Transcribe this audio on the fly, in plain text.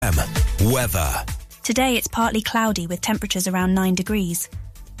Weather. Today it's partly cloudy with temperatures around 9 degrees.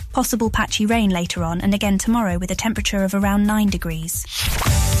 Possible patchy rain later on, and again tomorrow with a temperature of around 9 degrees.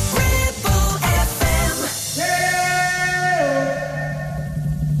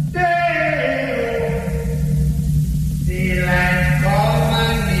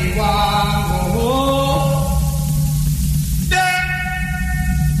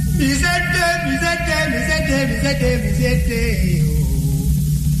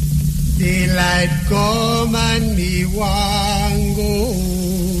 Daylight come and me want go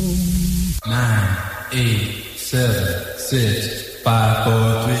home. 9, 8, 7, 6, 5,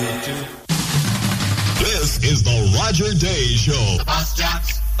 4, 3, 2. This is the Roger Day Show. The bus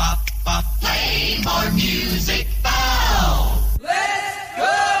jocks, pop, pop, play more music now. Let's go,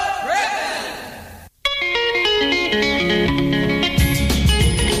 Ribbon!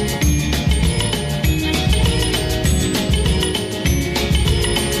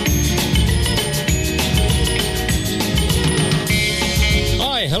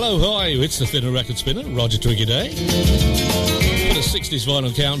 Hello, how are you? It's the Thinner Record Spinner, Roger Twiggy Day. For the 60s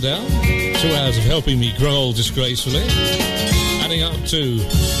vinyl countdown, 2 hours of helping me grow old disgracefully. Adding up to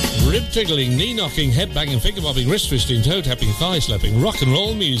rib-tickling, knee-knocking, head-banging, finger-bobbing, wrist-twisting, toe-tapping, thigh-slapping, rock and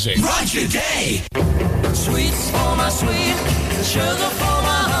roll music. Roger Day! Sweets for my sweet, sugar for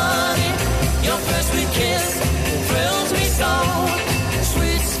my honey. Your first sweet kiss thrills me so.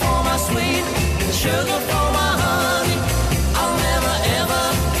 Sweets for my sweet, sugar for my honey. I'll never ever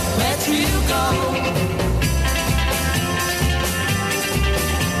let you go.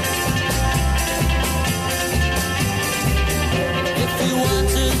 If you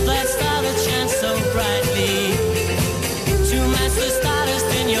wanted that star that shines so brightly to match the stardust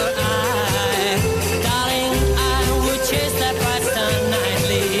in your eye, darling, I would chase that bright star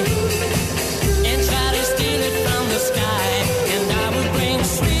nightly and try to steal it from the sky. And I would bring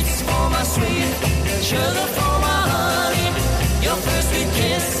sweets for my sweet, sugar for my honey. Your first sweet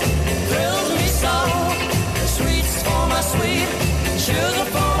kiss thrills me so. Sweets for my sweet, sugar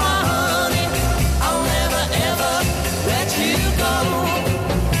for my honey. I'll never ever let you go.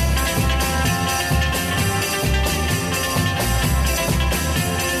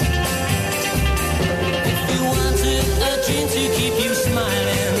 If you wanted a dream to keep you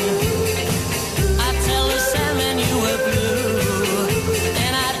smiling, I'd tell the Sandman you were blue,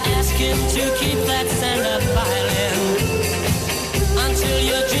 and I'd ask him to keep that sand up piling until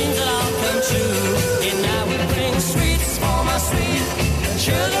your dreams would all come true. And I would bring sweets for my sweet,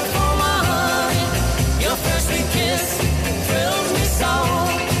 sugar for my honey. Your first sweet kiss thrills me so.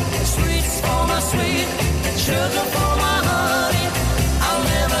 Sweets for my sweet, sugar for my honey. I'll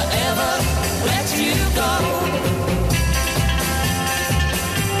never ever let you go.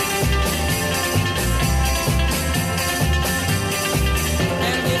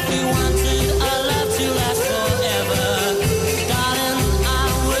 And if you wanted a love to last forever, darling, I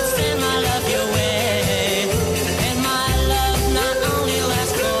would send my love your way. And my love not only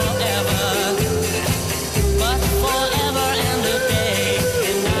lasts forever, but forever and a day.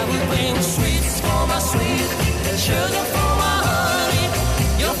 And I would bring sweets for my sweet, sugar for my honey.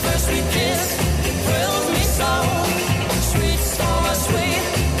 Your first sweet kiss thrills me so. Sweets for my sweet,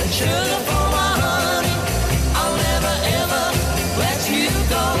 sugar for my honey. I'll never ever let you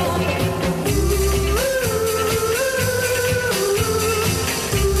go.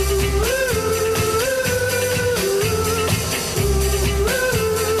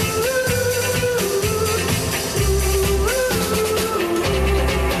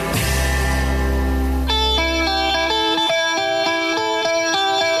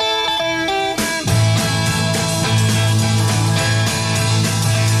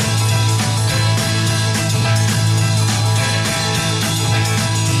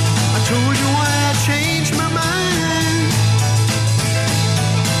 I told you why I changed my mind.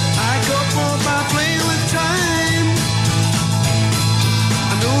 I got bored by playing with time.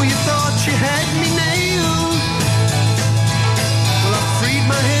 I know you thought you had me nailed. Well, I freed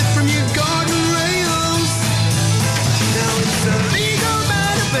my head from your garden rails. Now it's a legal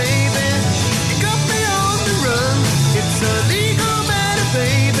matter, baby. You got me on the run. It's a legal matter,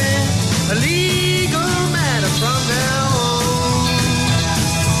 baby. A legal matter from now on.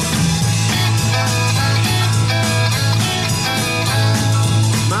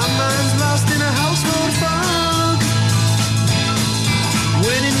 My mind's lost in a household fog.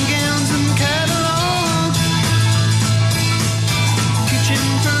 Wedding gowns and catalogs, kitchen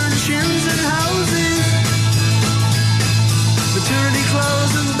furnishings and houses, maternity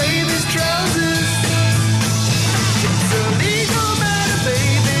clothes and baby's trousers. It's a legal matter,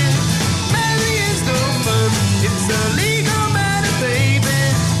 baby. Marrying's no fun. It's a legal matter, baby.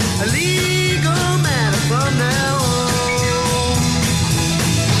 A legal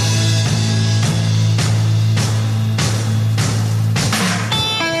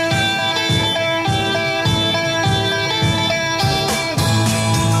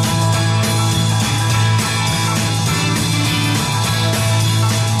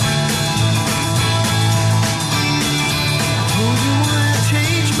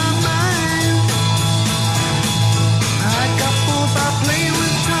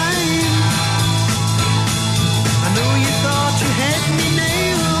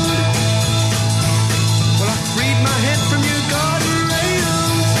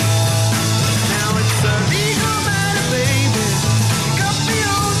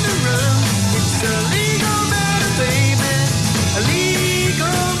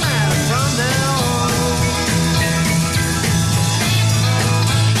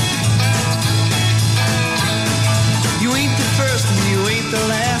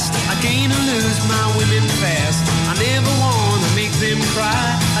gain and lose my women fast. I never wanna make them cry.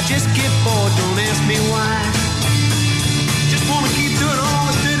 I just get bored, don't ask me why. Just wanna keep doing all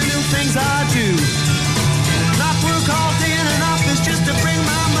the dirty little things I do. Not work all day in an office just to bring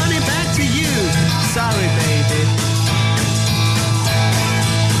my money back to you. Sorry, baby.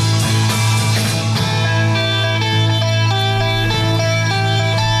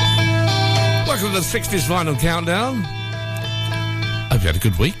 Welcome to the 60s Vinyl Countdown. Hope you had a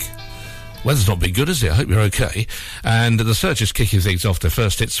good week. Weather's not been good, is it? I hope you're okay. And the Searchers kicking things off. Their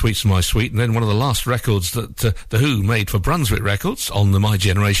first hit, Sweet's My Sweet, and then one of the last records that The Who made for Brunswick Records on the My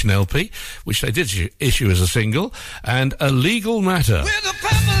Generation LP, which they did issue as a single, and A Legal Matter. With a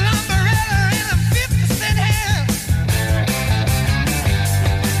purple umbrella and a 50-cent hand.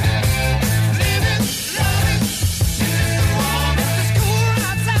 Living, loving, walking to school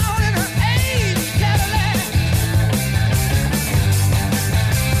right down in her age Cadillac.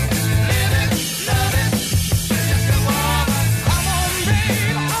 Living, loving, just a woman. Come on,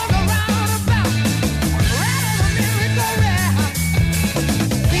 babe, on the roundabout, right on the merry-go-round.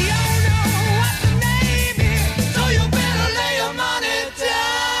 We all know what the name is, so you better lay your money down.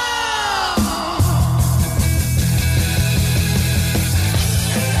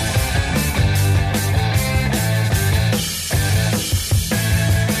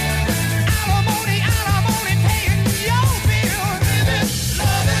 Alimony, paying your bill. Living,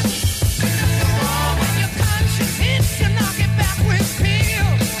 loving, when your conscience hits you, knock it back with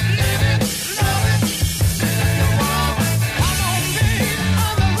pills. Living, loving, come on, babe,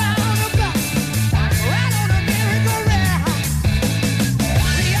 on the roundabout, right on the merry-go-round.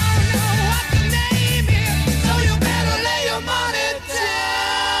 We all know what the name is, so you better lay your money down.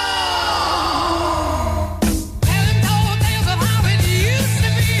 Telling old tales of how it used to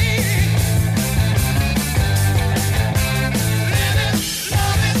be. Living,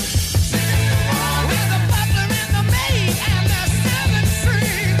 loving, with the butler and the maid and the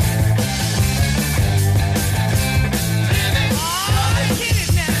servant-free. Living, loving, get it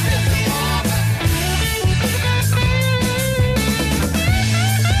now.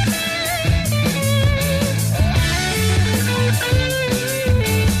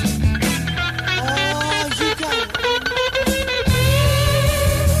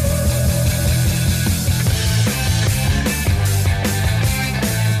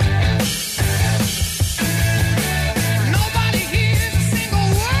 Nobody hears a single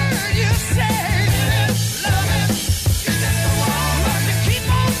word you say. Loving, but you keep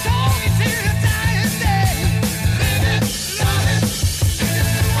on talking till your dying day. Living, loving,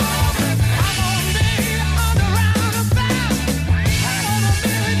 come on, baby, on the roundabout, right on the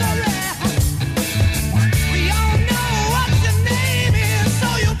merry-go-round. We all know what your name is, so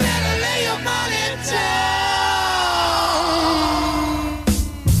you better lay your money down.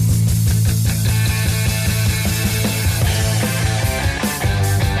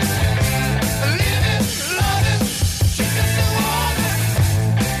 Living, loving, she's just a woman.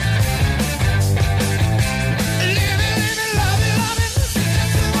 Living, loving, she's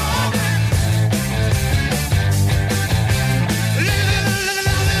just a woman. Living,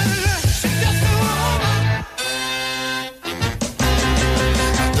 loving, she's just a woman.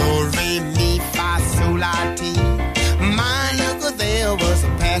 Do, re, mi, fa, sol, la, ti. My uncle there was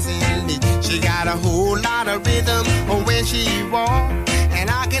passing me. She got a whole lot of rhythm when she walk, and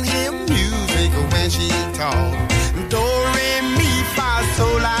I can hear music when she talk. Do, re, mi, fa,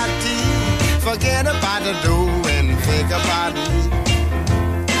 sol, la, ti. Forget about the do and think about me.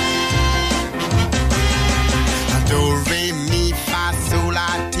 Do, re, mi, fa, sol, la,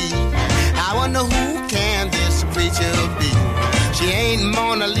 ti. I wonder who can this preacher be? She ain't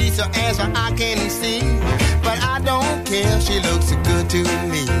Mona Lisa as I can see, but I don't care, she looks good to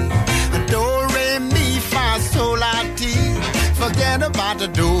me. Do, re, mi, fa, sol, la, ti. Forget about the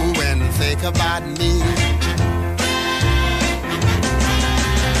do and think about me.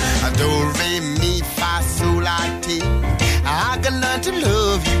 Do, re, mi, fa, sol, la, ti. I can learn to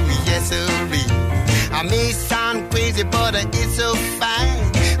love you, yes sirree. I may sound crazy, but it's so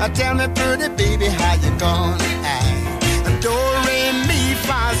fine. Tell me, pretty baby, how you gonna act? Do, re, mi,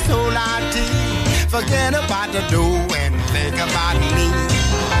 fa, sol, la, ti. Forget about the do and think about me.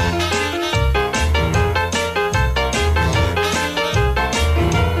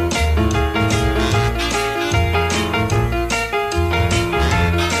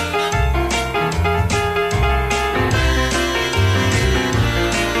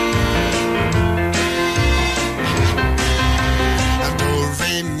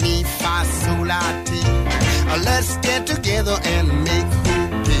 Let's get together and make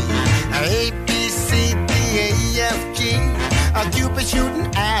whoopee. A, B, C, D, A, F, G. A Cupid shooting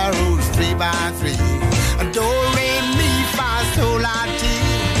 3 by 3. Do, re, mi, fa, sol, la, ti.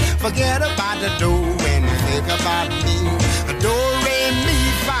 Forget about the do when you think about me. Do, re, mi,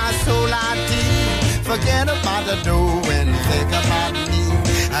 fa, sol, la, ti. Forget about the do when you think about me.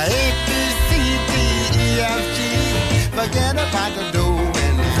 A, B, C, D, E, F, G. Forget about the do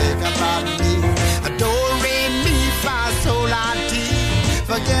when you think about me. Do, re, mi, fa, sol, la, ti.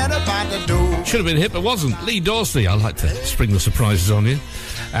 Forget about the do. Should have been hit, but wasn't. Lee Dorsey, I like to spring the surprises on you.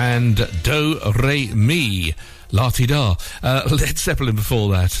 And Do, Re, Mi, La-Ti-Da. Led Zeppelin before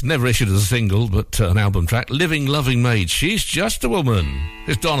that. Never issued as a single, but an album track. Living, Loving Maid. She's Just a Woman.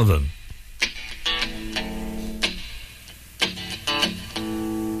 It's Donovan.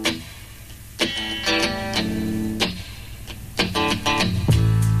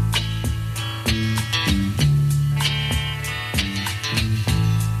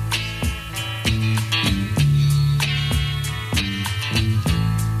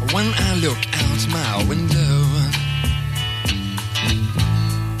 When I look out my window,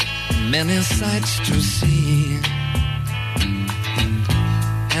 many sights to see.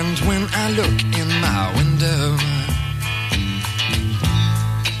 And when I look in my window,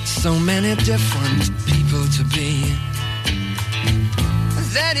 so many different people to be,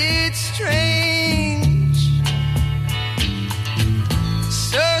 that it's strange,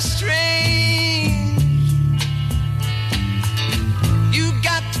 so strange. You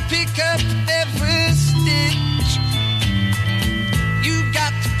got to pick up every stitch. You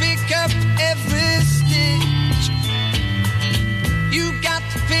got to pick up every stitch. You got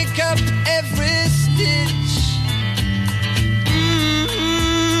to pick up every stitch.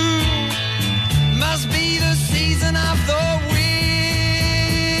 Must be the season of the witch.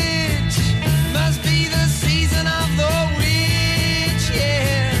 Must be the season of the witch,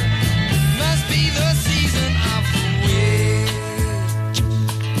 yeah. Must be the season of the witch.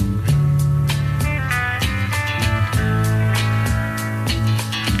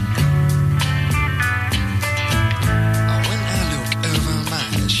 When I look over my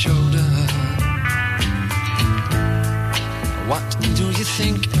shoulder, what do you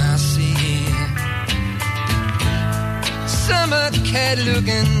think I see? Summer cat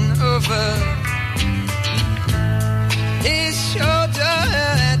looking over his shoulder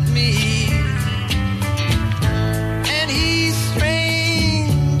at me, and he's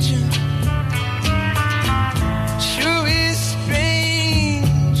strange, sure is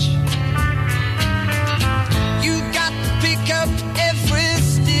strange. You got to pick up every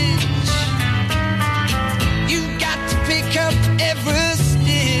stitch. You got to pick up every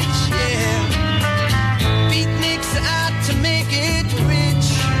stitch, yeah. Beatniks out to make it rich.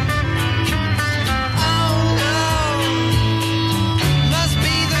 Oh no, must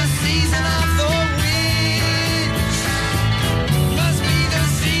be the season of the witch. Must be the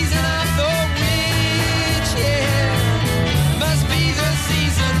season of the witch, yeah. Must be the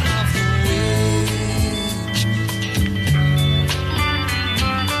season of the witch.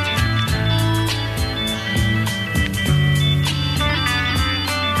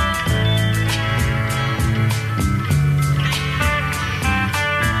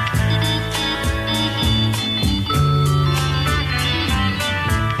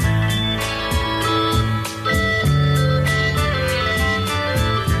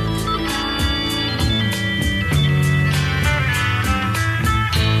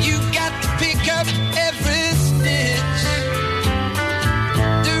 You got to pick up every stitch.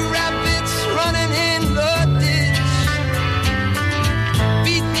 The rabbits running in the ditch.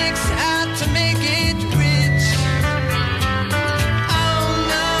 Beatniks out to make it rich. Oh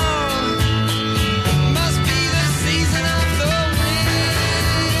no, must be the season of the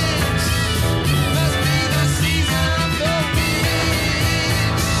witch. Must be the season of the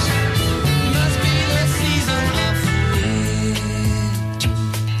witch. Must be the season of the witch.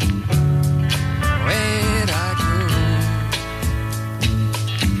 Where'd I go?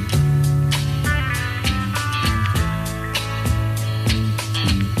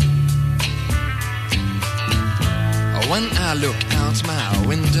 When I look out my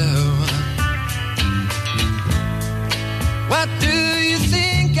window, what do you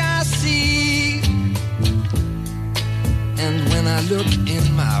think I see? And when I look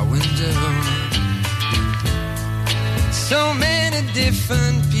in my window, so many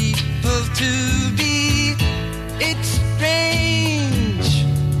different people to be. It's strange,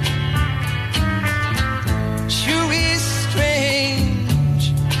 sure is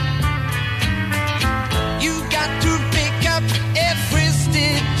strange. You got to pick up every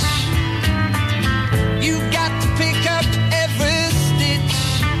stitch. You got to pick up every stitch.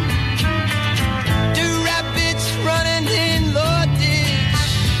 The rabbits running in the ditch.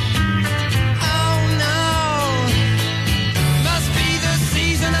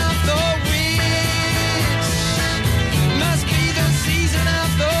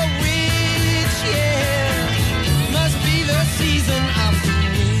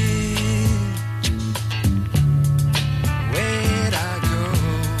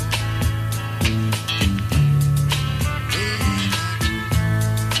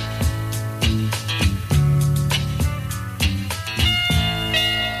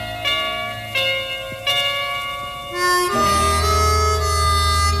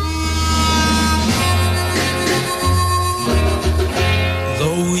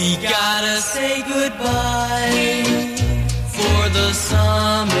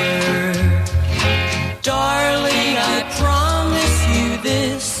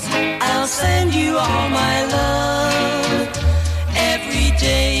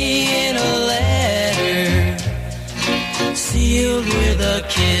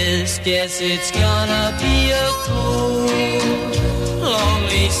 kiss. Guess it's gonna be a cold,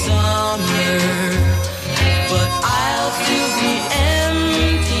 lonely summer, but I'll fill the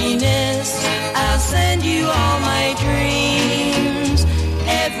emptiness. I'll send you all my dreams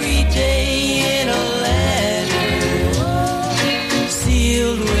every day in a letter,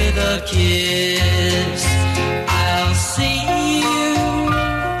 sealed with a kiss. I'll see you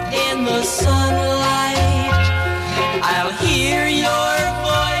in the sunlight. I'll hear your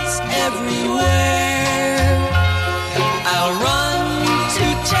voice everywhere. I'll run to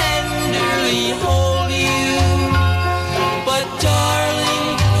tenderly hold you, but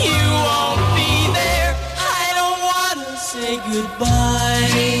darling, you won't be there. I don't wanna say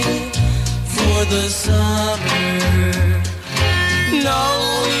goodbye for the summer,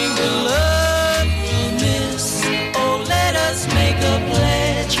 knowing the love we'll miss. Oh, let us make a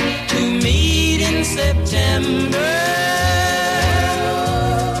pledge to meet in September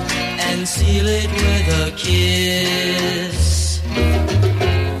and seal it with a kiss.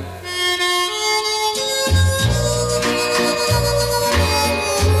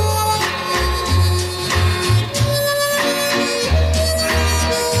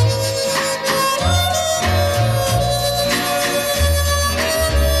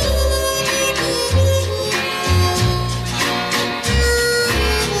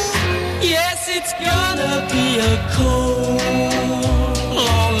 Yes, it's gonna be a cold,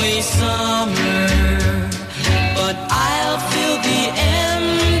 lonely summer, but I'll fill the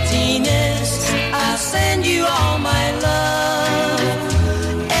emptiness. I'll send you all my love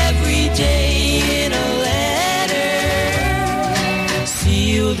every day in a letter,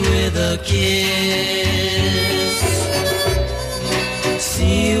 sealed with a kiss,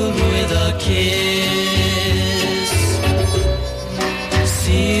 sealed with a kiss,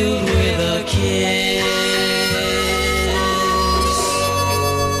 sealed with a kiss.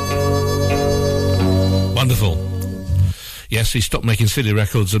 Wonderful. Yes, he stopped making silly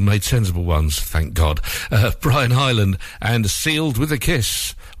records and made sensible ones, thank God. Brian Hyland and Sealed with a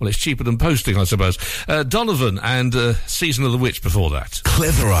Kiss. Well, it's cheaper than posting, I suppose. Donovan and Season of the Witch before that.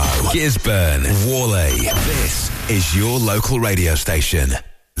 Clitheroe, Gisburn, Worley. This is your local radio station.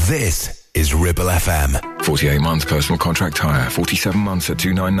 This is Ribble FM. 48 months personal contract hire, 47 months at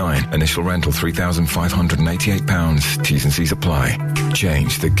 $299. Initial rental £3,588. T's and C's apply.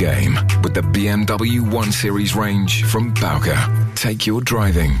 Change the game with the BMW 1 Series range from Bowker. Take your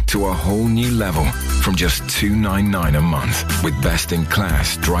driving to a whole new level from just $299 a month with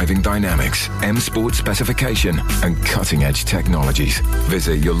best-in-class driving dynamics, M Sport specification and cutting-edge technologies.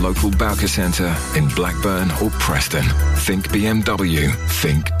 Visit your local Bowker centre in Blackburn or Preston. Think BMW.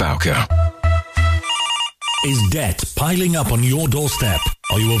 Think Bowker. Is debt piling up on your doorstep?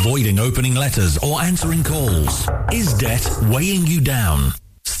 Are you avoiding opening letters or answering calls? Is debt weighing you down?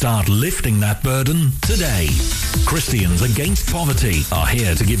 Start lifting that burden today. Christians Against Poverty are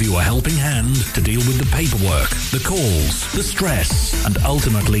here to give you a helping hand to deal with the paperwork, the calls, the stress, and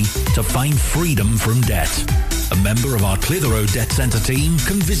ultimately to find freedom from debt. A member of our Clitheroe Debt Centre team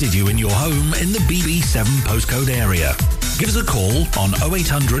can visit you in your home in the BB7 postcode area. Give us a call on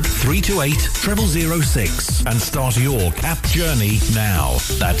 0800 328 0006 and start your CAP journey now.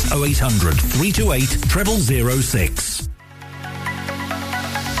 That's 0800 328 0006.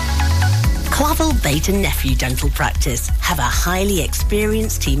 Clavel Bait and Nephew Dental Practice have a highly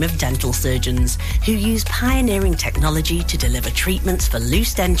experienced team of dental surgeons who use pioneering technology to deliver treatments for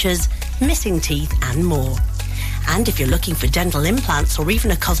loose dentures, missing teeth and more. And if you're looking for dental implants or even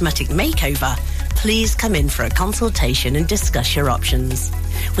a cosmetic makeover, please come in for a consultation and discuss your options.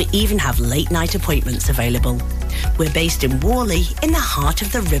 We even have late night appointments available. We're based in Worley in the heart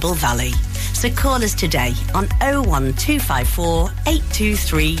of the Ribble Valley. So call us today on 01254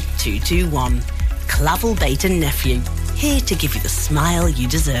 823 221. Clavel Bait and Nephew, here to give you the smile you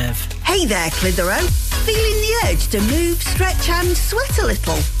deserve. Hey there, Clitheroe. Feeling the urge to move, stretch and sweat a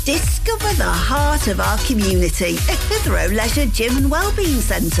little? Discover the heart of our community at Clitheroe Leisure Gym and Wellbeing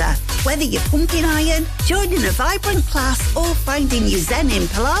Centre. Whether you're pumping iron, joining a vibrant class or finding your zen in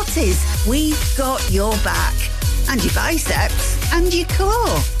Pilates, we've got your back. And your biceps and your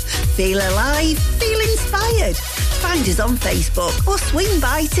core. Feel alive, feel inspired. Find us on Facebook or swing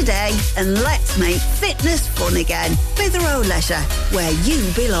by today and let's make fitness fun again. Clitheroe Leisure, where you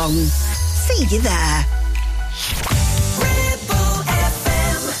belong. See you there.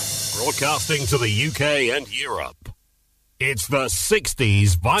 Broadcasting to the UK and Europe. It's the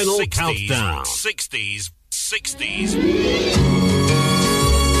 60s Vinyl Countdown. 60s.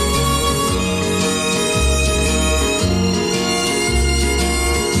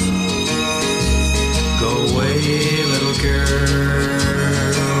 Go away, little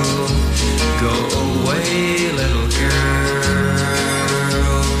girl.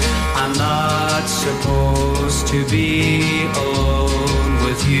 be alone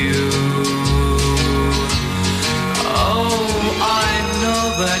with you. Oh, I know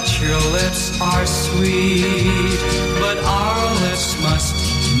that your lips are sweet, but our lips must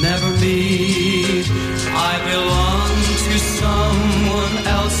never meet. I belong to someone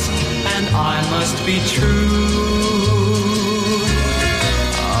else, and I must be true.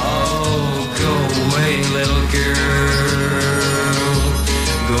 Oh, go away, little girl.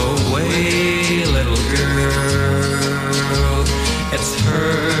 Go away, little girl. It's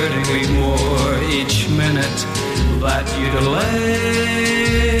hurting me more each minute that you delay.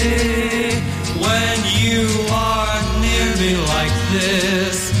 When you are near me like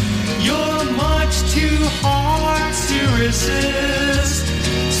this, you're much too hard to resist.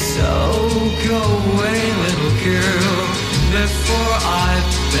 So go away, little girl, before I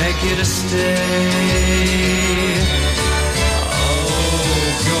beg you to stay. Oh,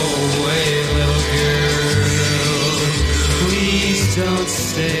 go away, little girl. Please don't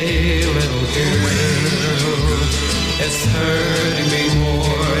stay, little girl. It's hurting me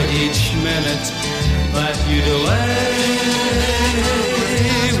more each minute that you delay.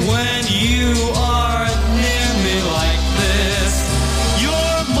 When you are near me like this,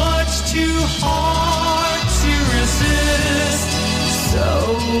 you're much too hard to resist. So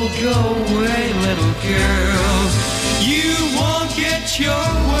go away, little girl. You won't get your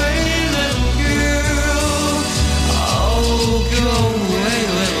way, little girl. Oh, go away,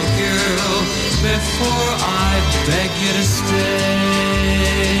 little girl, before I beg you to stay.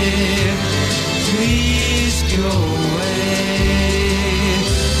 Please go away.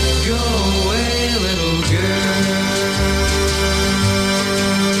 Go away, little girl.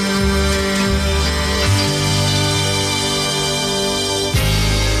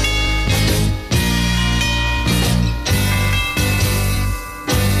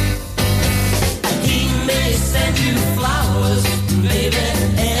 He may send you flowers, baby,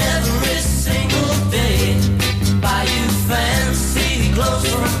 every single day. Buy you fancy clothes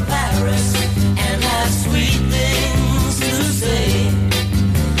from Paris and have sweet things to say.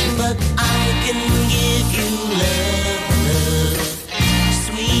 But I can give you love,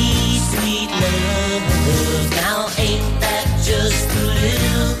 sweet, sweet love. Now ain't that just a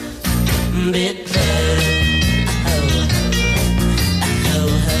little bit better?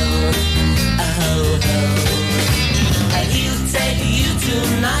 He'll take you to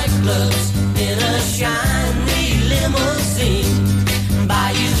nightclubs in a shiny limousine,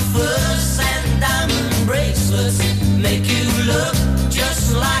 buy you furs and diamond bracelets, make you look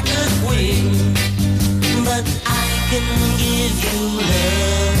just like a queen. But I can give you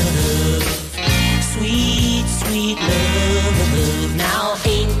love, sweet, sweet love. Now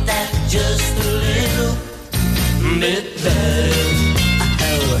ain't that just a little bit better?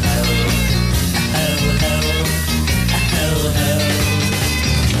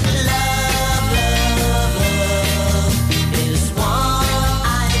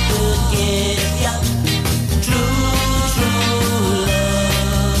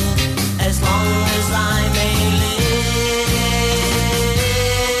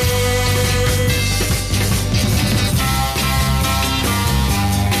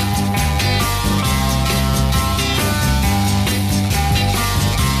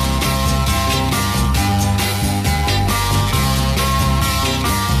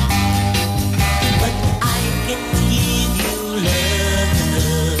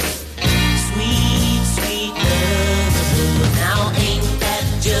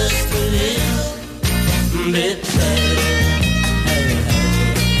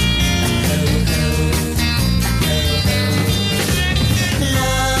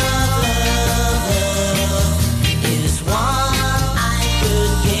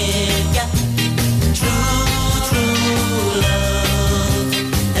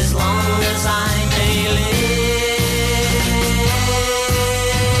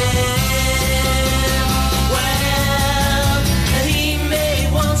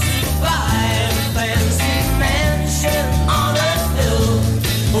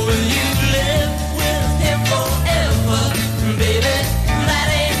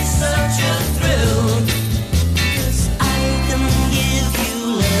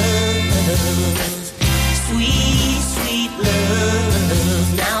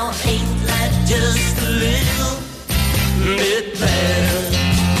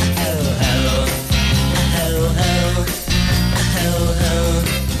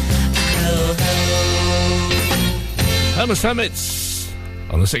 Summits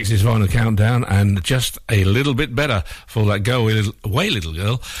on the 60s Vinyl Countdown, and just a little bit better for that Go Away Little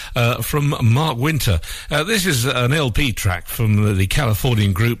Girl from Mark Winter. This is an LP track from the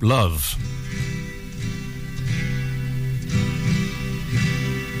Californian group Love.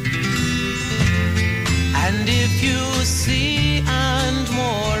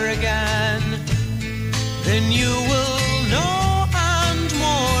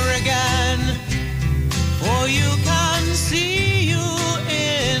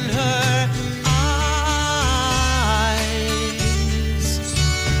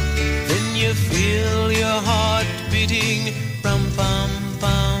 Then you feel your heart beating, rum pum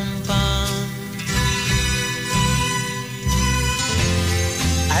pum pum.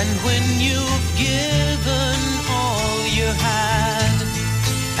 And when you've given all you had,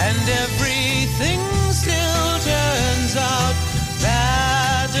 and everything still turns out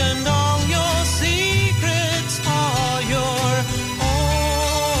bad, and all your secrets are your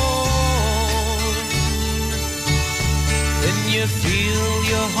own, then you feel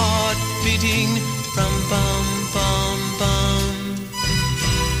your heart beating, rum bum bum bum.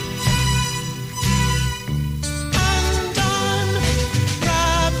 And I'm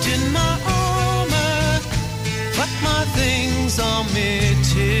wrapped in my armor, but my things are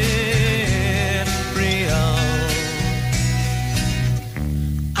material.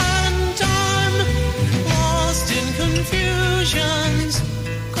 And I'm lost in confusions,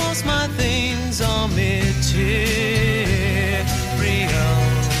 'cause my things are material.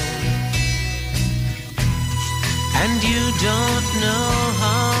 And you don't know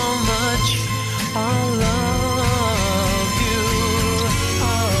how much I love you.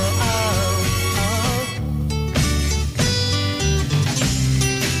 Oh, oh, oh.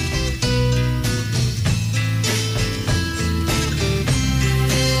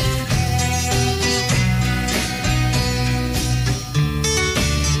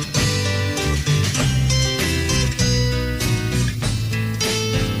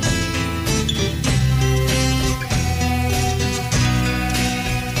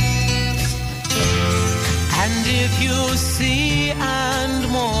 And if you see and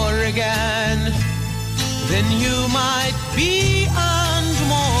more again, then you might be and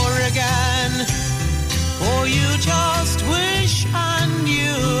more again. Or you just wish and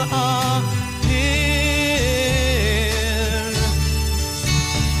you are here.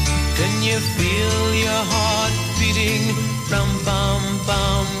 Then you feel your heart beating, rum bum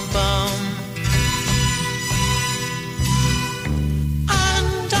bum bum.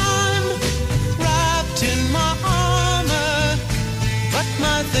 And I'm wrapped in my armor, but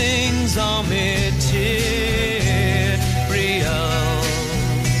my things are material.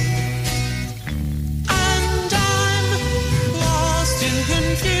 And I'm lost in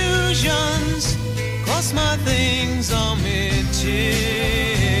confusions, 'cause my things are material.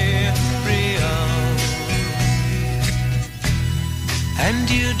 And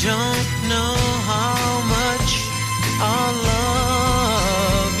you don't know how much I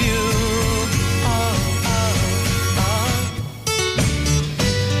love you. Oh, oh, oh.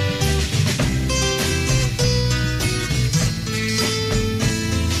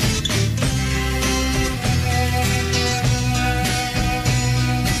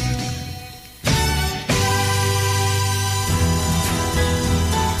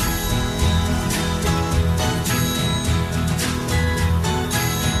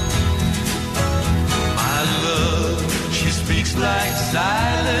 My love, she speaks like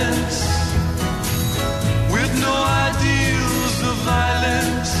silence, with no ideals of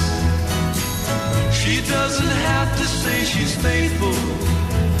violence. She doesn't have to say she's faithful,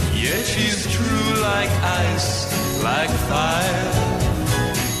 yet she's true like ice, like fire.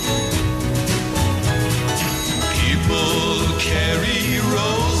 People carry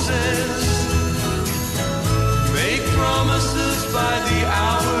roses, make promises by the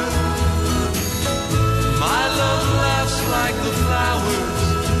hour. My love laughs like the flowers,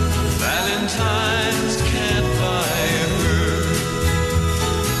 Valentine's can't buy her.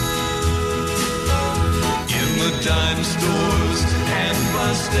 In the dime stores and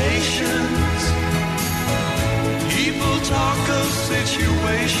bus stations, people talk of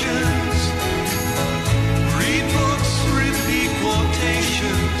situations, read books, repeat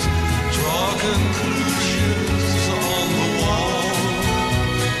quotations, draw conclusions on the wall.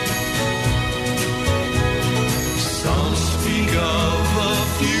 Some speak of a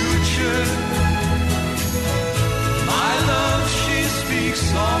future. My love, she speaks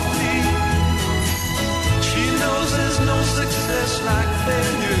softly. She knows there's no success like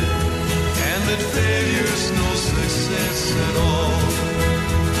failure,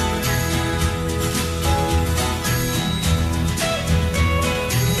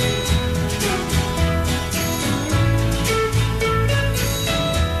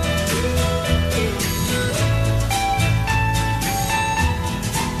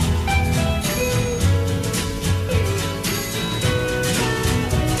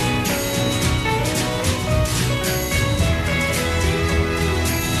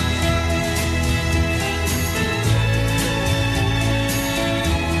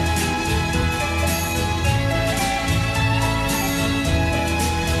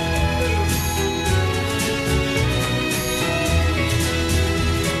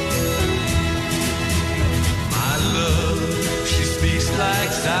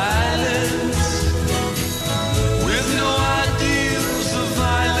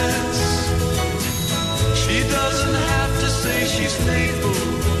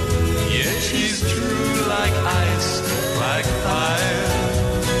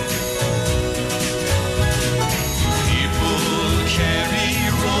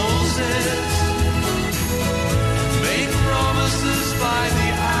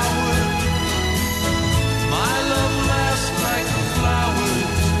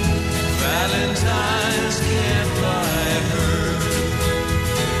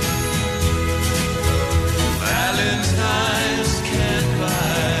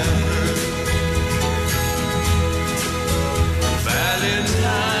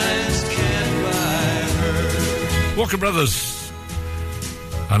 Walker Brothers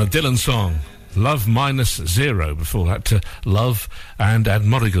and a Dylan song, Love Minus Zero. Before that, Love and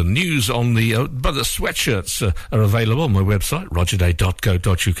Admorigan. News on the but the sweatshirts are available on my website,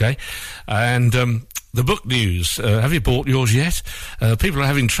 rogerday.co.uk. And the book news, have you bought yours yet? People are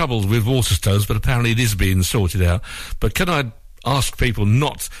having trouble with Waterstones, but apparently it is being sorted out. But can I ask people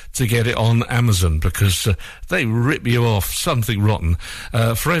not to get it on Amazon, because they rip you off something rotten.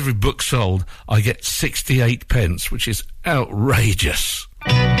 For every book sold, I get 68 pence, which is outrageous.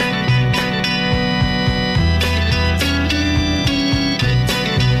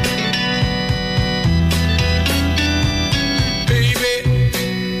 Baby,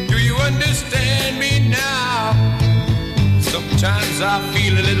 do you understand me now? Sometimes I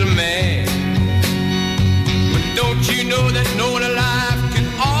feel a little mad. Don't you know that no one alive can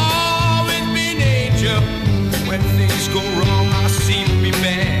always be an angel? When things go wrong, I seem to be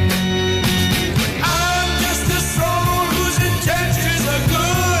bad. I'm just a soul whose intentions are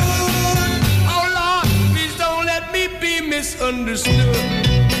good. Oh Lord, please don't let me be misunderstood.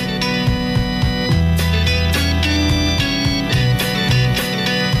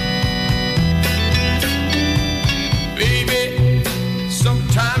 Baby,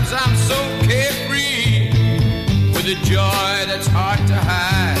 sometimes I'm so carefree, with a joy that's hard to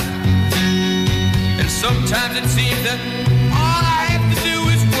hide. And sometimes it seems that all I have to do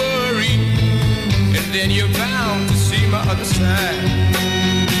is worry, and then you're bound to see my other side.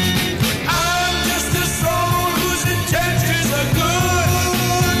 I'm just a soul whose intentions are good.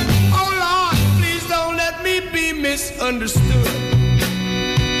 Oh Lord, please don't let me be misunderstood.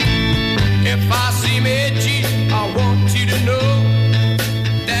 If I seem edgy, I want you to know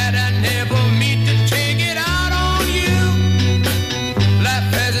that I never mean to take it out on you.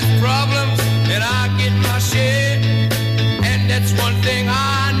 Life has its problems, and I get my share. And that's one thing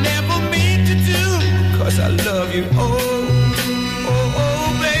I never mean to do, 'cause I love you. Oh,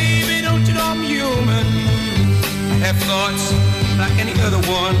 baby, don't you know I'm human? I have thoughts like any other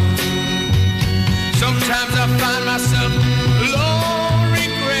one. Sometimes I find myself alone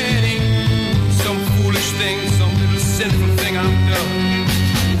regretting some foolish thing, some little sinful thing I've done.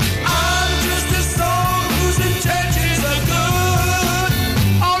 I'm just a soul whose intentions are good.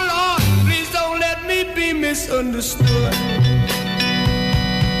 Oh Lord, please don't let me be misunderstood.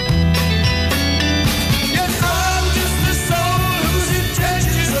 Yes, I'm just a soul whose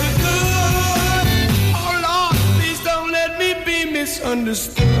intentions are good. Oh Lord, please don't let me be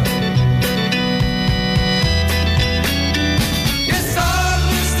misunderstood.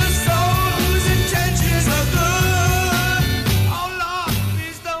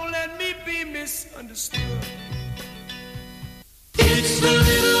 It's the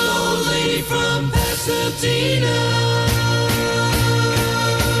little old lady from Pasadena.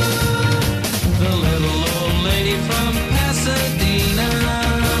 The little old lady from Pasadena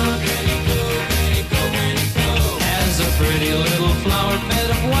has a pretty little flower bed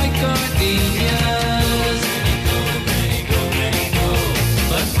of white gardenias,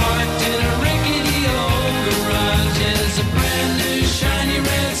 but parked in a rickety old garage is a brand new shiny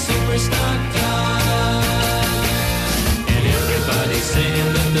red superstar car. Everybody's saying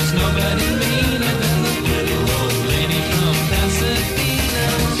that there's nobody meaner than the little old lady from Pasadena.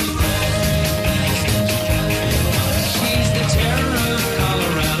 She's the terror of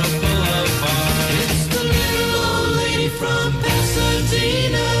Colorado Boulevard. It's the little old lady from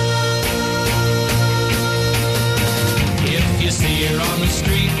Pasadena. If you see her on the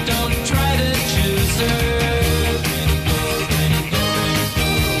street, don't try to choose her.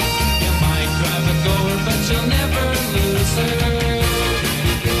 You might drive a goer, but you'll never lose her.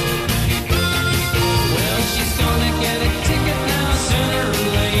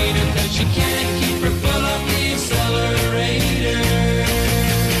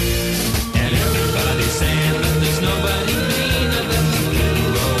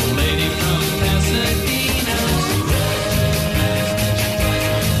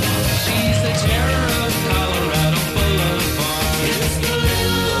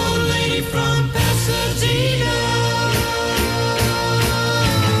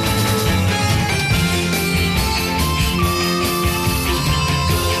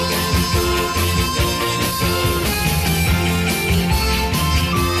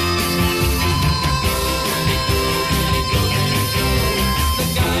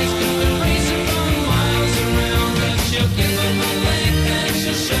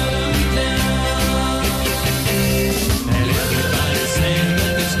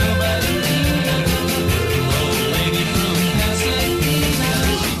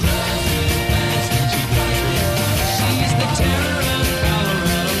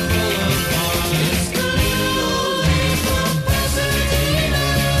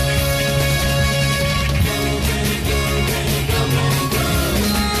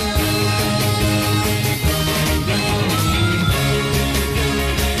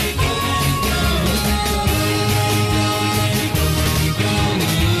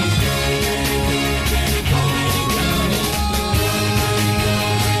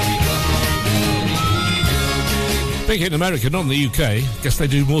 Big hit in America, not in the UK. Guess they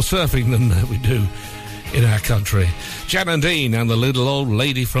do more surfing than we do in our country. Jan and Dean and the little old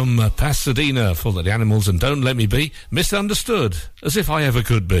lady from Pasadena for the Animals and Don't Let Me Be. Misunderstood, as if I ever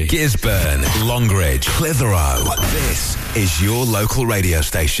could be. Gisborne, Longridge, Clitheroe. This is your local radio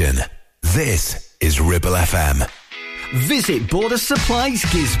station. This is Ribble FM. Visit Border Supplies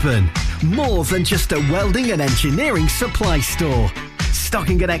Gisborne. More than just a welding and engineering supply store.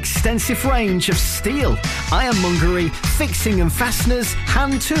 Stocking an extensive range of steel, ironmongery, fixing and fasteners,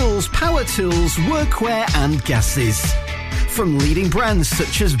 hand tools, power tools, workwear and gases. From leading brands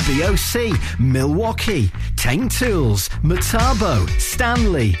such as BOC, Milwaukee, Tang Tools, Metabo,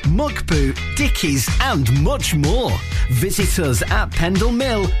 Stanley, Muck Boot, Dickies and much more. Visit us at Pendle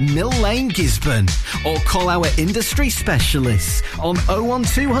Mill, Mill Lane, Gisborne, or call our industry specialists on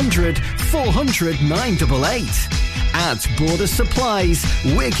 01200 400 988. At Border Supplies,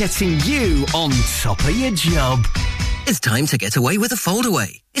 we're getting you on top of your job. It's time to get away with a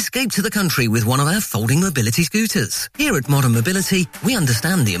foldaway. Escape to the country with one of our folding mobility scooters. Here at Modern Mobility, we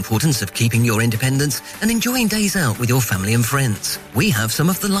understand the importance of keeping your independence and enjoying days out with your family and friends. We have some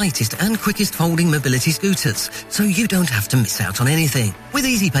of the lightest and quickest folding mobility scooters, so you don't have to miss out on anything. With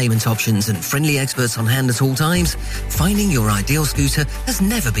easy payment options and friendly experts on hand at all times, finding your ideal scooter has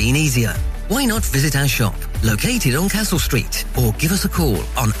never been easier. Why not visit our shop, located on Castle Street, or give us a call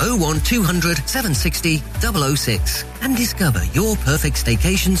on 01200 760 006 and discover your perfect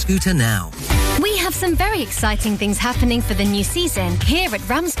staycation scooter now. We have some very exciting things happening for the new season here at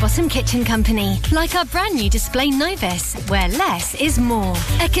Ramsbottom Kitchen Company, like our brand new display Novus, where less is more.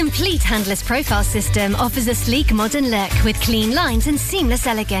 A complete handless profile system offers a sleek modern look with clean lines and seamless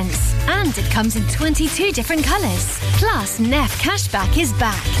elegance. And it comes in 22 different colours. Plus, Neff Cashback is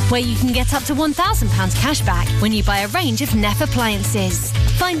back, where you can get up to £1,000 cashback when you buy a range of Neff appliances.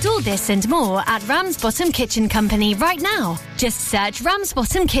 Find all this and more at Ramsbottom Kitchen Company right now. Just search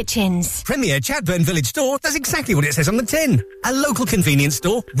Ramsbottom Kitchens. Premier Chatburn Village Store does exactly what it says on the tin. A local convenience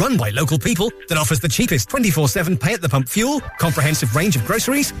store run by local people that offers the cheapest 24/7 pay-at-the-pump fuel, comprehensive range of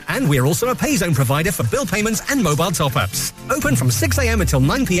groceries, and we're also a pay zone provider for bill payments and mobile top-ups. Open from 6 a.m. until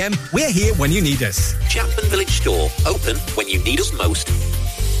 9 p.m. We're here when you need us. Chatburn Village Store, open when you need us most.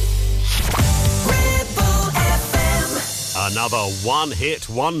 Another one-hit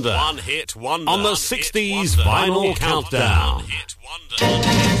wonder. One-hit wonder. On the 60s Vinyl Countdown.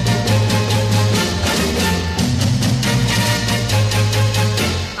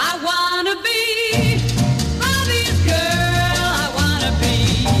 I wanna be Bobby's girl. I wanna be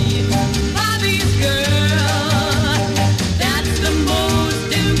Bobby's girl. That's the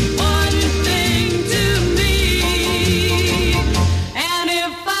most important thing to me. And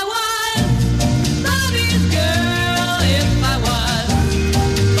if I was Bobby's girl, if I was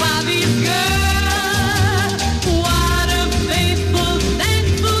Bobby's girl, what a faithful,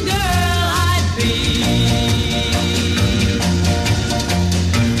 thankful girl.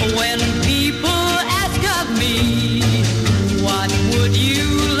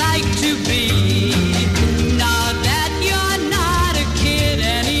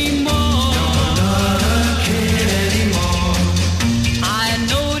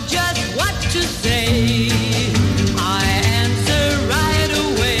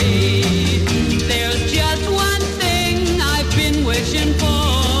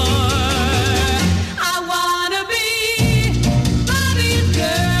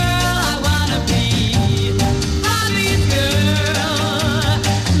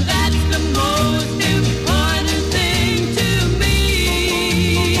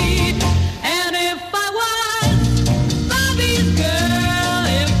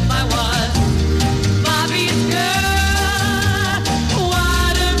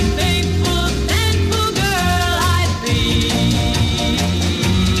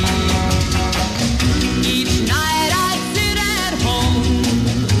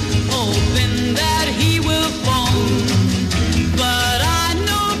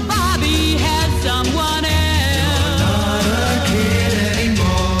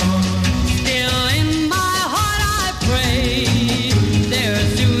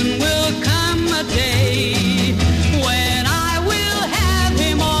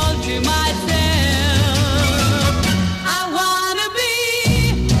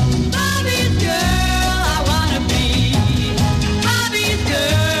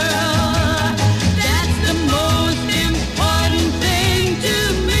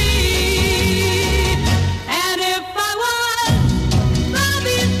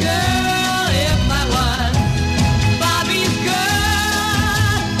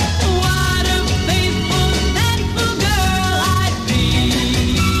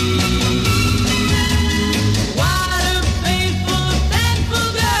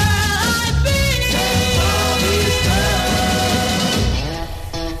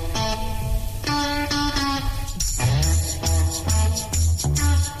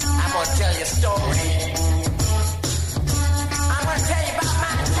 you a story. I'm gonna tell you about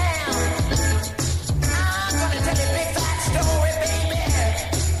my town. I'm gonna tell you a big fat story, baby.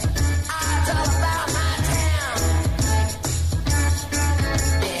 I'll tell about my town.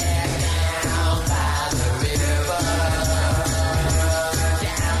 Yeah, down by the river,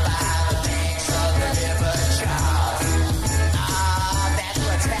 down by the banks of the river Charles. Ah, that's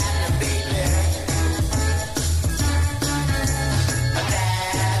what's happening, baby.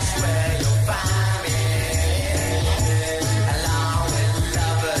 That's where you'll find me, along with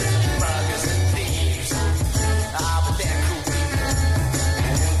lovers, muggers, and thieves. Ah, but they're cool people.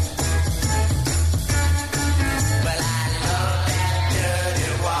 But I love that dirty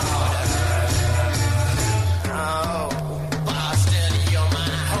water. Oh, Boston, you're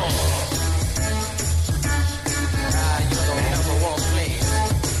my home. You're the number one place.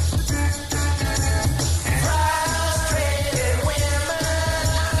 Frustrated women,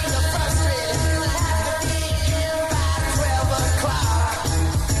 I mean the frustrated, have to be in by 12 o'clock.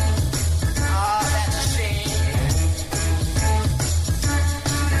 Oh, that's a shame.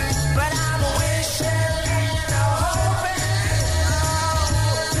 But I'm wishing and hoping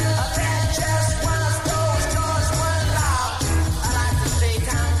that just one of those doors were locked. I like to stay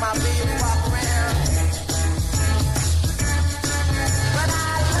time my baby walk around. But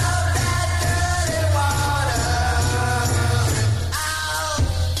I love that dirty water. Oh,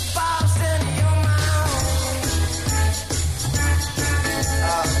 Boston, you're my home.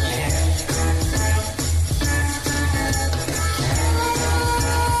 Oh, yeah.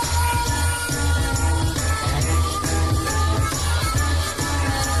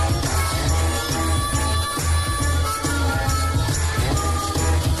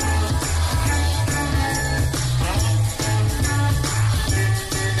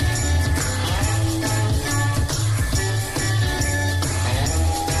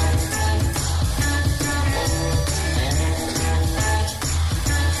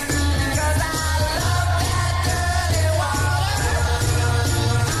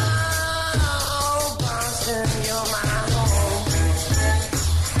 Oh, Boston, you're my home.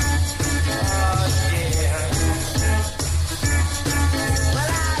 Oh, yeah.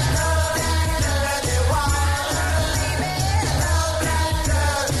 Well, I love that dirty water, baby. Love that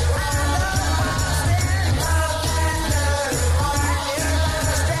dirty water. I love Boston. Love that dirty water. You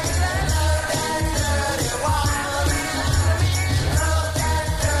understand? I love that dirty water. Love that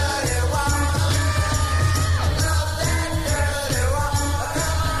dirty water. Love that dirty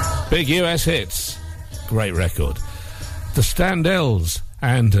water. Big US hits. Great record. The Standells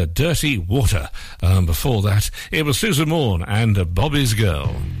and Dirty Water. Before that, it was Susan Morn and Bobby's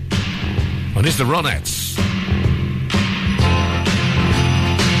Girl. And it's the Ronettes.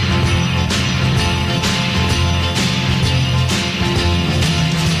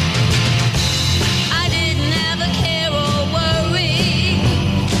 I didn't ever care or worry.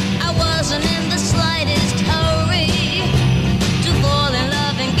 I wasn't in the slightest hurry to fall in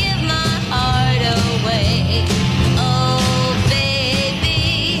love and give my heart away. Oh,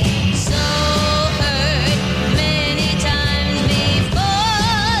 baby, so hurt many times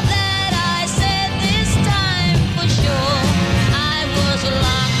before that I said this time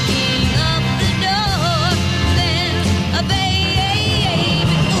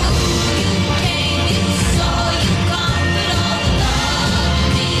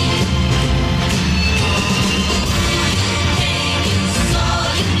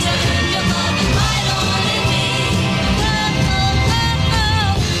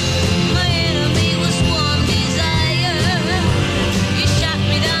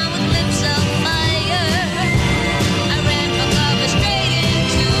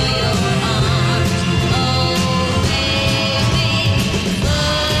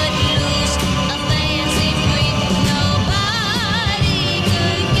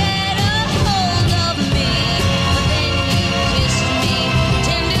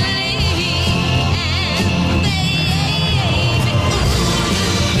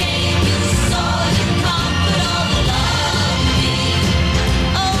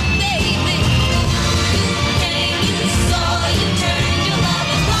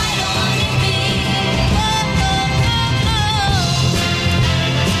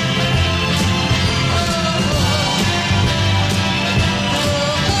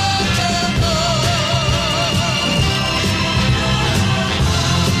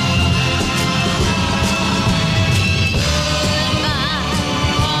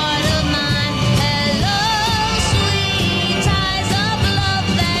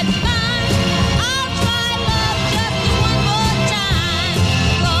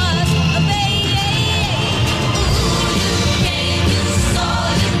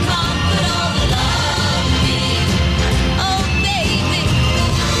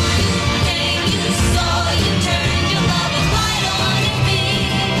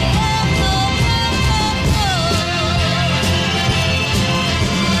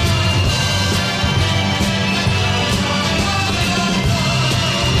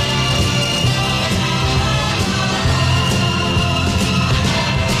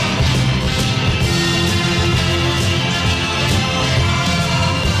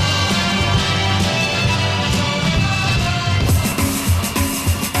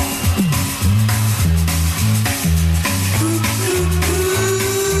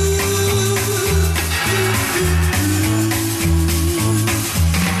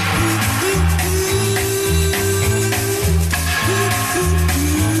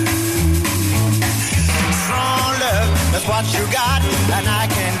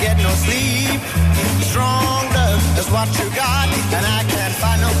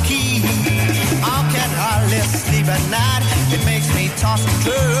toss and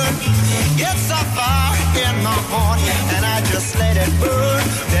turn. It's a fire in my heart, and I just let it burn,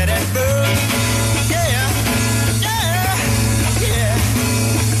 let it burn. Yeah, yeah, yeah.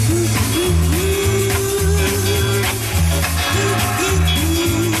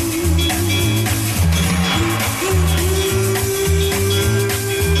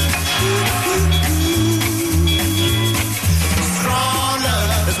 Strong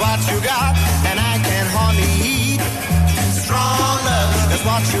love is what you got, and I can hardly eat. Strong love is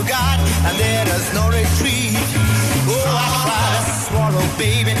what you got, and there is no retreat. Oh, I try to swallow,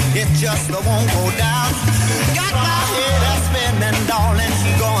 baby, it just won't go down. Got my head a spinning, darling,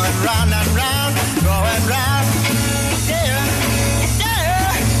 going round and round, going round. Yeah,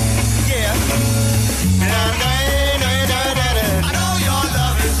 yeah, yeah. I know your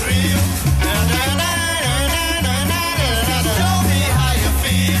love is real. Show me how you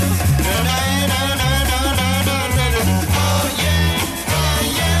feel. Oh yeah, oh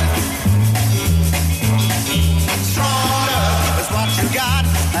yeah. Strong love is what you got,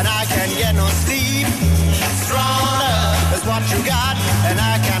 and I can't get no sleep. Strong love is what you got, and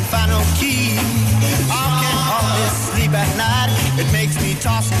I can't find no key. I can't hardly sleep at night. It makes me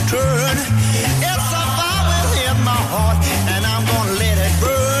toss and turn. It's a fire within my heart, and I'm gonna let it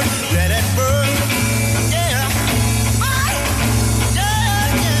burn, let it burn. Yeah.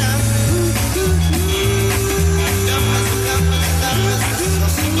 Yeah, yeah.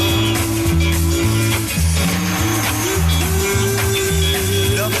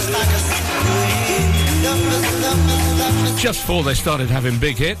 Love is like a stream. Just before they started having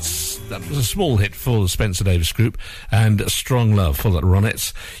big hits, that was a small hit for the Spencer Davis Group, and Strong Love for the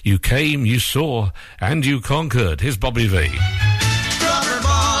Ronettes. You came, you saw, and you conquered. Here's Bobby V. Rubber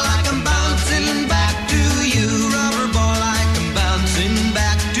ball, I come bouncing back to you. Rubber ball, I come bouncing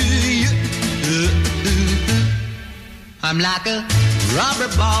back to you. I'm like a rubber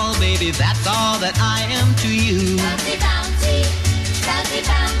ball, baby, that's all that I am to you. Bouncy, bouncy, bouncy,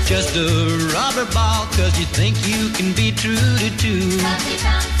 bouncy. Just a rubber ball, 'cause you think you can be true to two. Bouncy,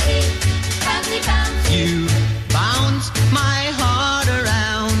 bouncy, bouncy, bouncy. You bounce my heart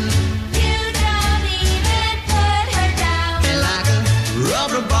around. You don't even put her down. And like a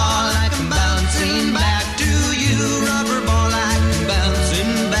rubber ball, I come bouncing back to you. Rubber ball, I come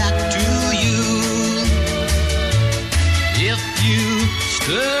bouncing back to you. If you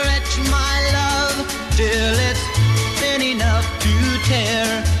stretch my love till it's thin enough to tear,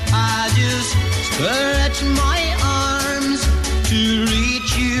 I just stretch my arms to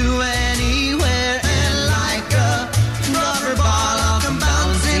reach you anywhere. And like a rubber ball, I'll come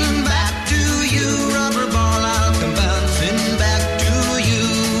bouncing back to you. Rubber ball, I'll come bouncing back to you.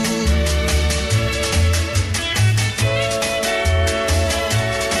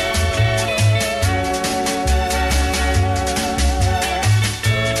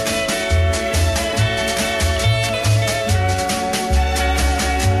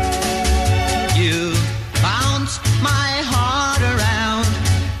 You bounce my heart around.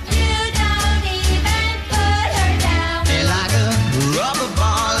 You don't even put her down. And like a rubber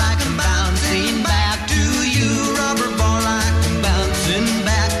ball, I come bouncing back to you. Rubber ball, I come bouncing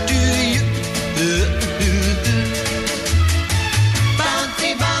back to you.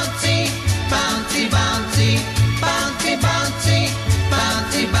 Bouncy, bouncy, bouncy, bouncy, bouncy, bouncy,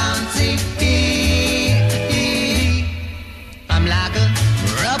 bouncy, bouncy. I'm like a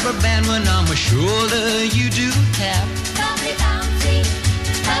rubber band when on my shoulder you do tap. Bouncy, bouncy,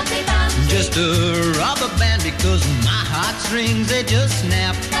 bouncy, bouncy. Just a rubber band because my heartstrings they just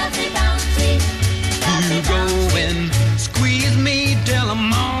snap. Bouncy, bouncy, You go and squeeze me till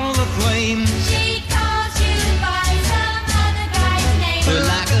I'm all aflame. she calls you by some other guy's name.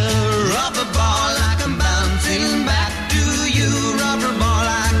 Like a rubber ball, I come bouncing back to you. Rubber ball,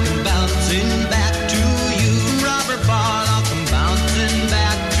 I come bouncing back to you. Rubber ball, I'll come bouncing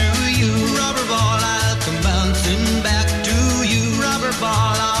back to you. Rubber ball, I'll come bouncing back to you. Rubber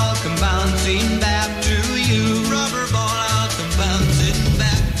ball, I'll come bouncing back to you. Rubber ball, I'll come bouncing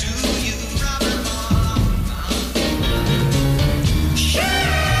back to you. Rubber ball,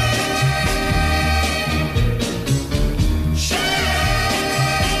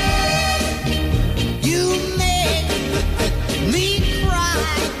 You make me cry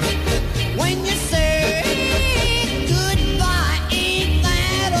when you say goodbye. Ain't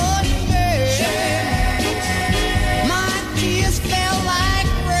that a shame? My tears fell like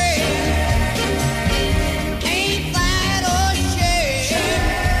rain.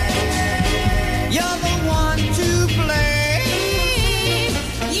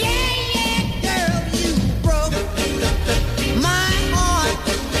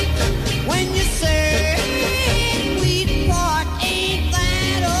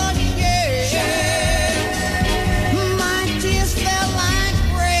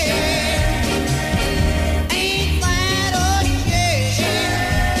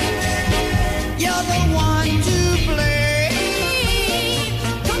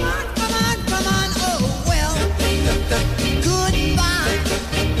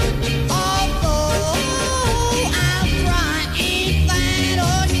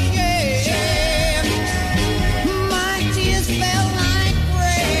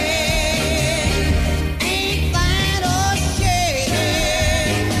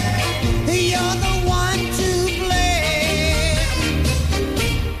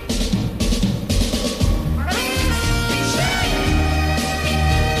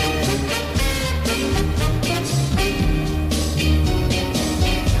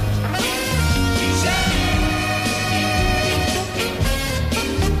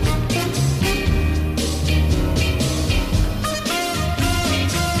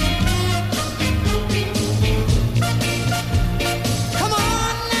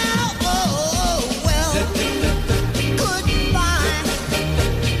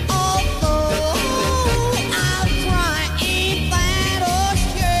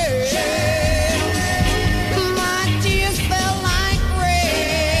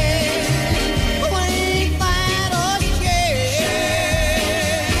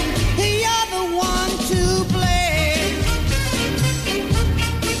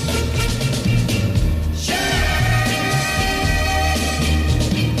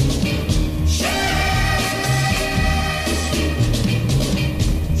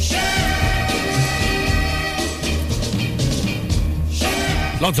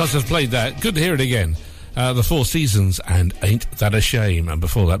 Long time since played that. Good to hear it again. The Four Seasons and Ain't That a Shame. And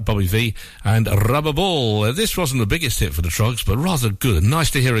before that, Bobby V and Rubber Ball. This wasn't the biggest hit for the Trogs, but rather good.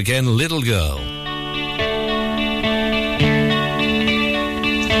 Nice to hear again, Little Girl.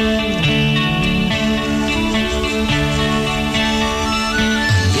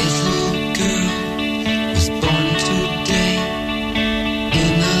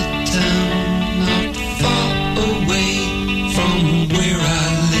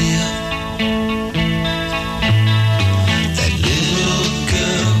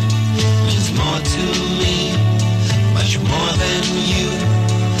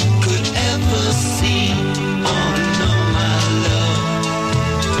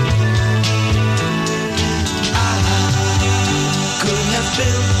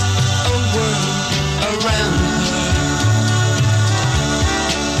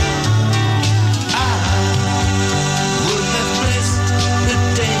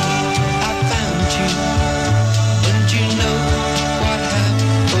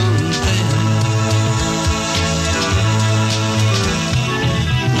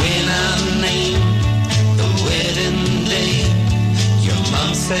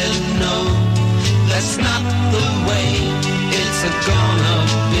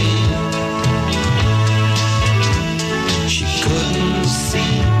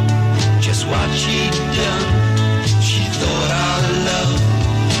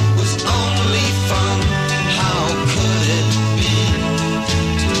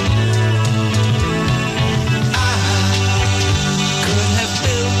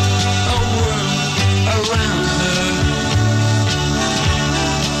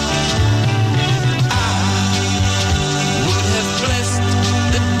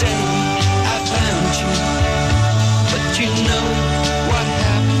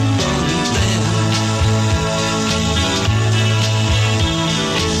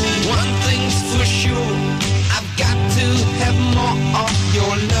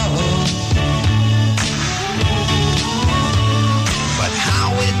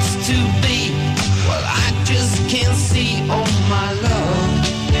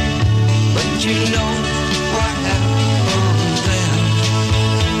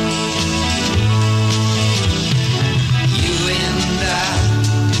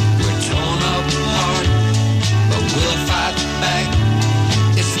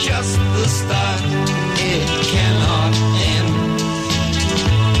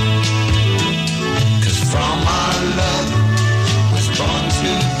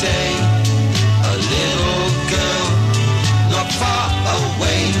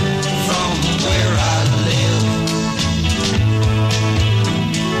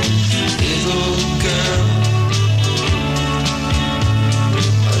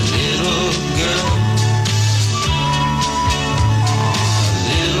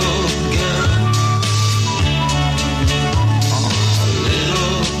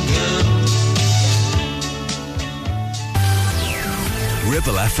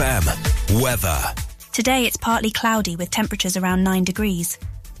 Today it's partly cloudy with temperatures around 9 degrees.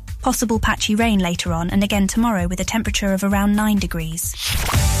 Possible patchy rain later on and again tomorrow with a temperature of around 9 degrees.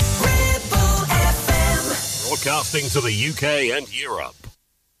 Broadcasting to the UK and Europe.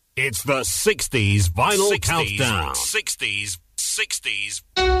 It's the 60s Vinyl Countdown. 60s.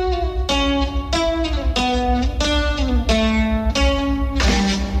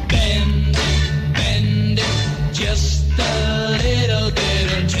 Bend it just a little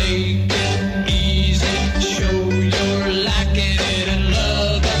bit and take it.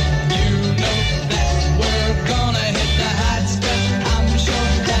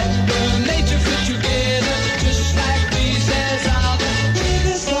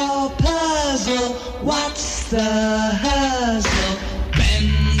 The hustle,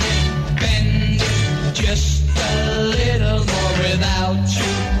 bend it just a little more without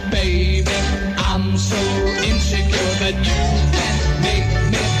you, baby. I'm so insecure that you can make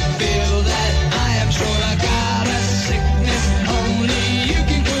me feel that I am sure I got a sickness only you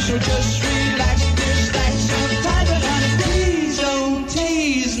can cure. So just relax so tight, but honey, please don't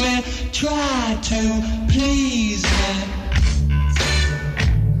tease me. Try to please me.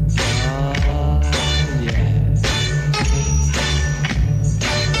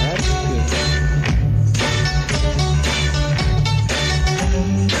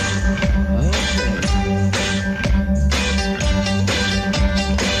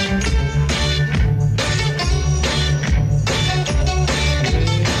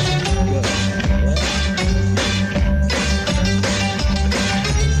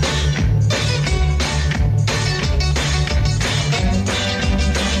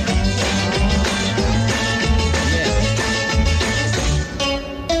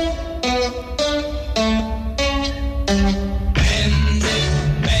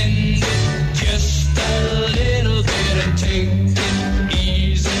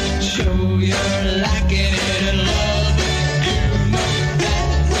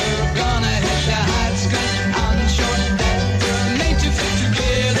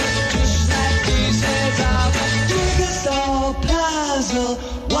 puzzle.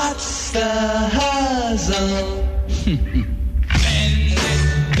 What's the hustle?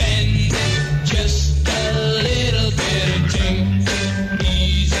 Bend it, just a little bit of ting.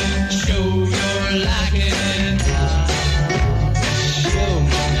 Easy, show your liking it. Show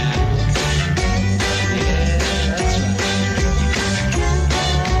me now. Yeah, that's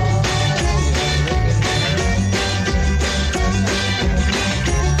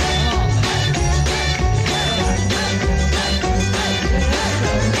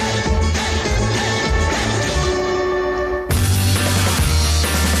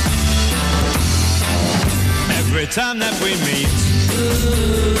Every time that we meet,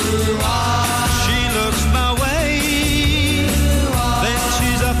 she looks my way. Then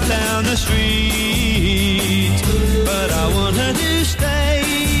she's up down the street, but I want her to stay.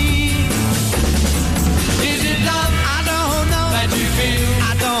 Is it love? I don't know. That you feel?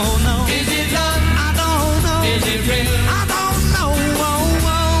 I don't know. Is it love? I don't know. Is it real? I don't know.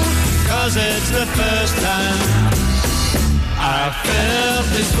 Cause it's the first time I felt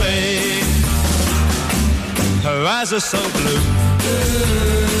this way. Her eyes are so blue, and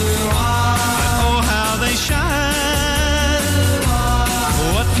oh how they shine.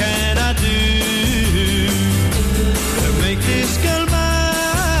 What can I do to make this girl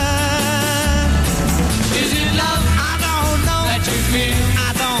mine? Is it love? I don't know. That you feel?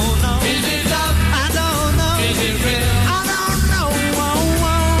 I don't know. Is it love? I don't know. Is it real? I don't know.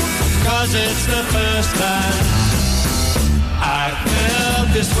 Cause it's the first time I felt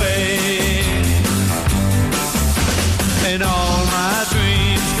this way. In all my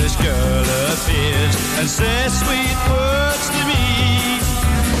dreams, this girl appears and says sweet words to me.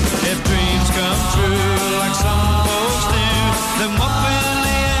 If dreams come true like some folks do, then what will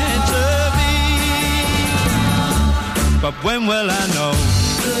the answer be? But when will I know?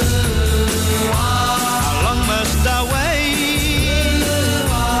 How long must I wait?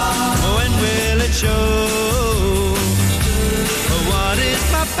 When will it show? What is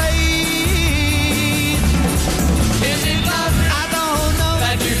my fate? Is it love? I don't know.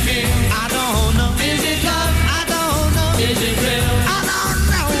 That you feel? I don't know. Is it love? I don't know. Is it real? I don't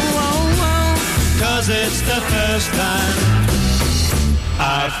know. Cause it's the first time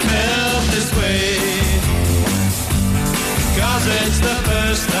I felt this way. Cause it's the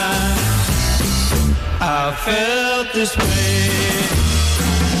first time I felt this way.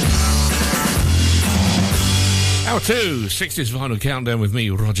 Hour 2, 60s Vinyl Countdown with me,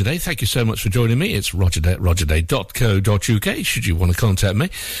 Roger Day. Thank you so much for joining me. It's rogerday at rogerday.co.uk should you want to contact me.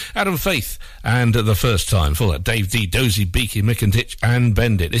 Adam Faith and The First Time. For that, Dave D, Dozy, Beaky, Mick and Ditch and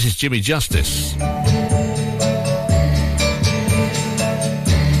Bend It. This is Jimmy Justice.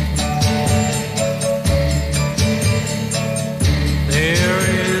 There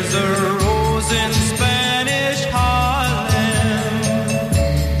is a rose in Spanish Harlem,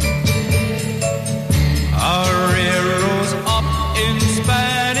 a rare rose up in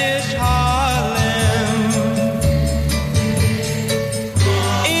Spanish Harlem.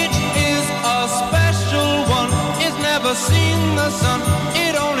 It is a special one, it's never seen the sun.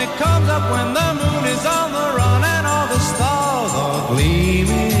 It only comes up when the moon is on the run and all the stars are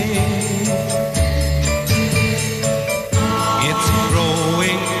gleaming.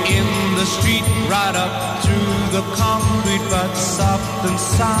 The street right up through the concrete, but soft and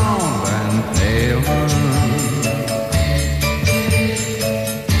sound and pale.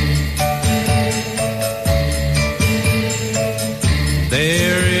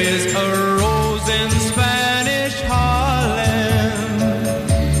 There is a rose in Spanish Harlem,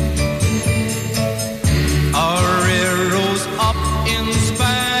 a rare rose up in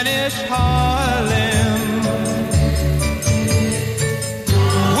Spanish Harlem.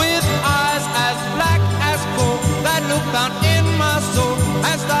 Down in my soul,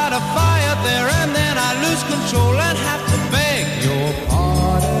 I start a fire there, and then I lose control and have to beg your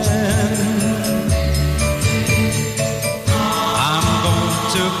pardon. I'm going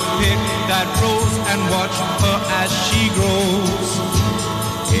to pick that rose and watch her as she grows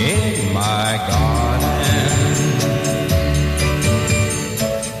in my garden.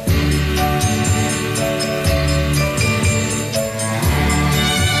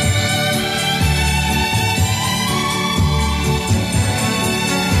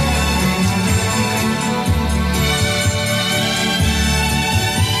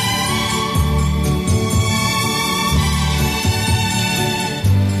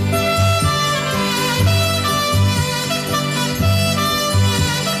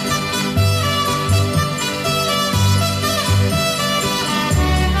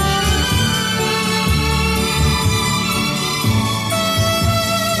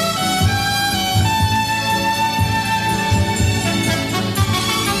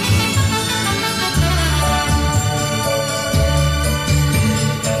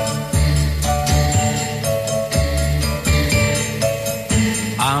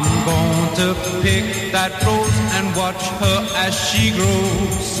 pick that rose and watch her as she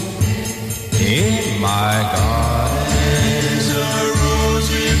grows. In my garden is a rose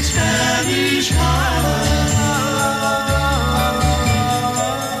in Spanish Harlem.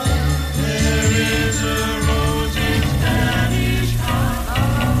 There is a rose in Spanish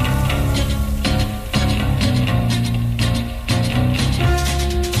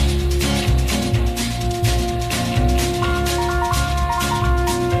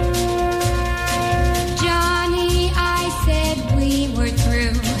Johnny, I said we were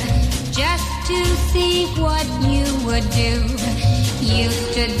through, just to see what you would do. You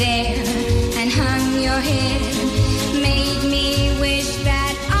stood there and hung your head, made me wish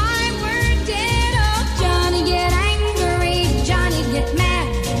that I were dead. Oh, Johnny, get angry, Johnny, get mad.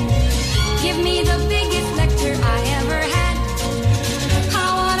 Give me the biggest lecture I ever had. I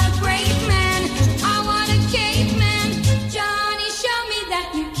want a great man, I want a caveman. Johnny, show me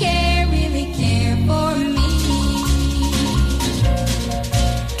that you care, really care for me.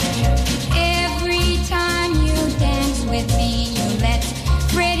 Every time you dance with me, you let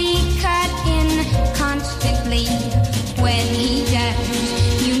Freddie cut in constantly. When he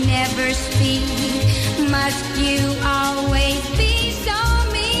does, you never speak. Must you always be so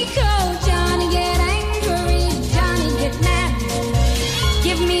meek? Oh, Johnny, get angry, Johnny, get mad.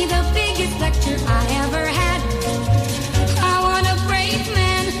 Give me the biggest lecture I ever had. I want a brave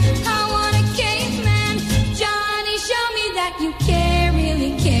man, I want a caveman. Johnny, show me that you care,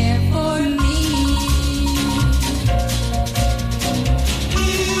 really care for me.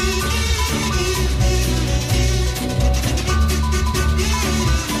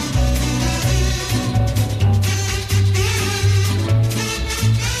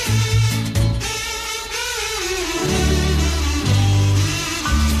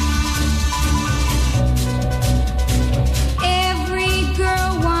 Every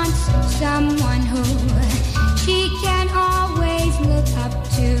girl wants someone who she can always look up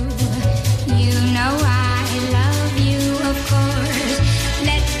to. You know I love you, of course.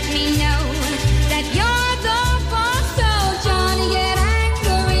 Let me know that you're the boss. So Johnny, get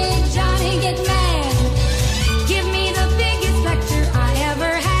angry, Johnny, get mad. Give me the biggest lecture I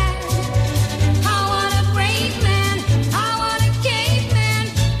ever had. I want a brave man, I want a caveman.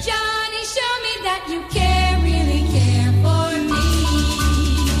 Johnny, show me that you care, really care for me.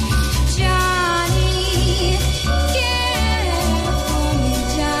 Johnny, care for me,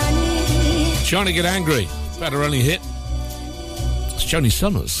 Johnny. Johnny Get Angry. Better only hit. It's Joni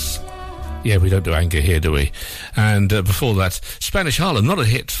Summers. Yeah, we don't do anger here, do we? And before that, Spanish Harlem, not a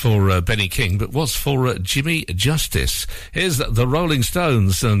hit for Benny King, but was for Jimmy Justice. Here's the Rolling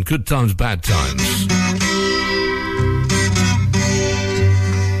Stones and Good Times, Bad Times.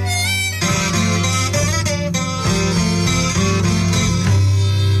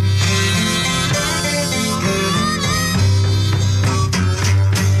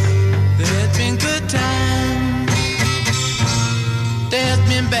 There's been good times, there's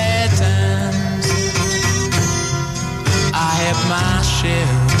been bad times. I have my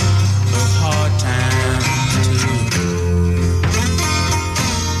share of hard times too.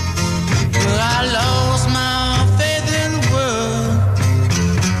 But I lost my faith in the world,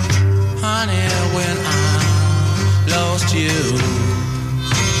 honey, when I lost you.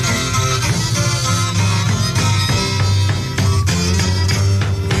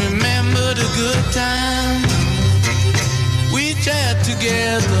 Remember the good times we shared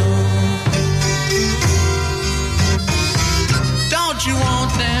together. Don't you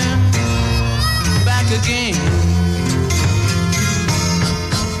want them back again?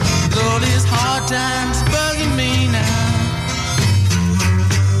 Though these hard times bugging me now,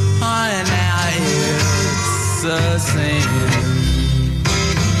 honey, now it's a sin.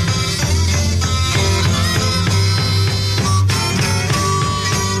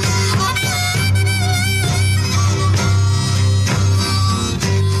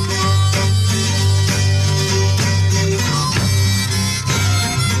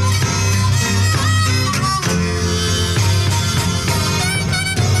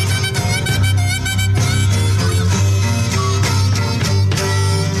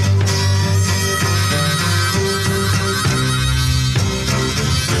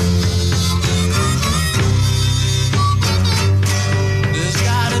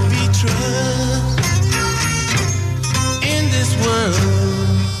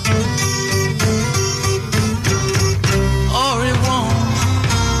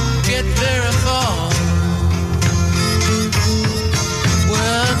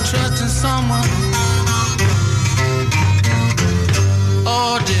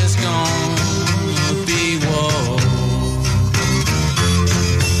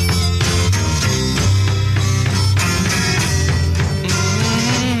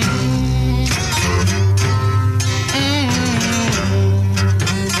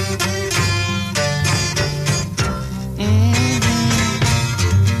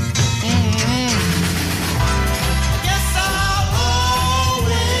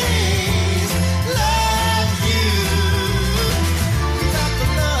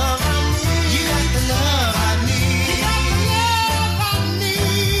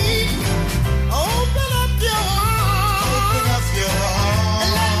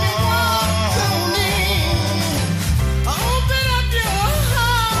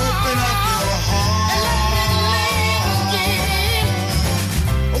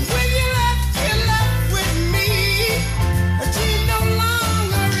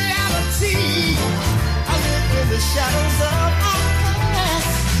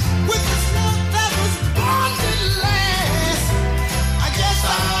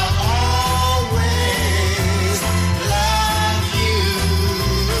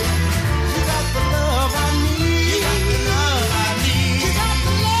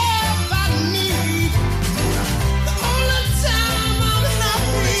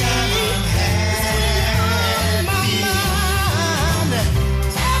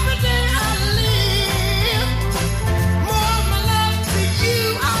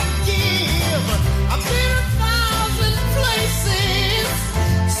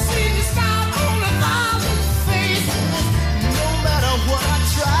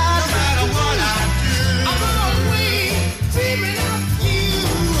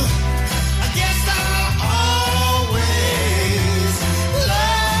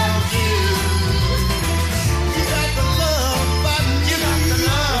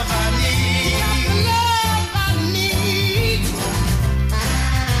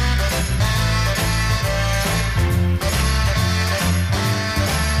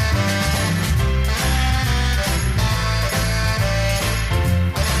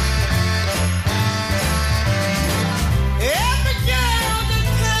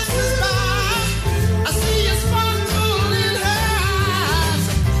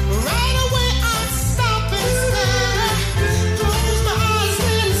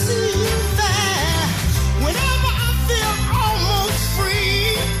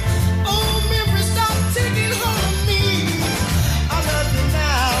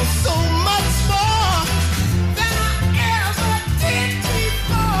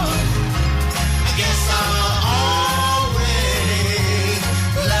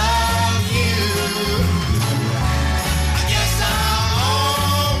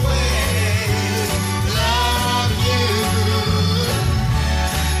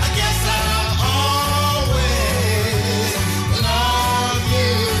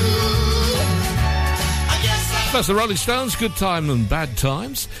 First, the Rolling Stones, Good Time and Bad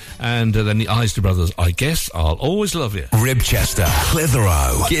Times. And then the Isley Brothers, I Guess I'll Always Love You. Ribchester,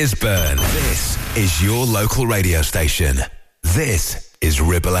 Clitheroe, Gisburn. This is your local radio station. This is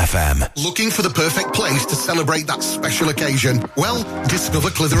Ribble FM. Looking for the perfect place to celebrate that special occasion? Well, discover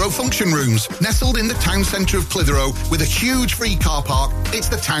Clitheroe Function Rooms. Nestled in the town centre of Clitheroe with a huge free car park, it's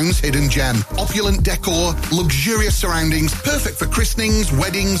the town's hidden gem. Opulent decor, luxurious surroundings, perfect for christenings,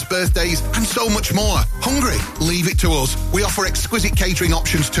 weddings, birthdays, and so much more. Hungry? Leave it to us. We offer exquisite catering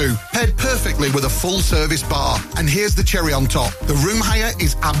options too, paired perfectly with a full-service bar. And here's the cherry on top. The room hire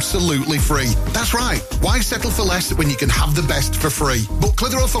is absolutely free. That's right. Why settle for less when you can have the best for free? Book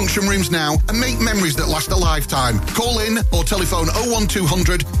Clitheroe Function Rooms now and make memories that last a lifetime. Call in or telephone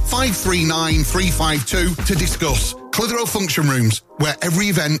 01200 539 352 to discuss. Clitheroe Function Rooms, where every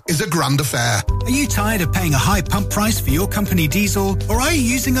event is a grand affair. Are you tired of paying a high pump price for your company diesel? Or are you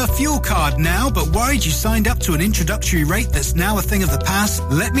using a fuel card now but worried you signed up to an introductory rate that's now a thing of the past?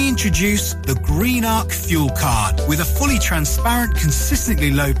 Let me introduce the Green Arc Fuel Card. With a fully transparent,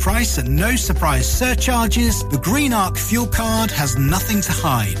 consistently low price and no surprise surcharges, the Green Arc Fuel Card has nothing to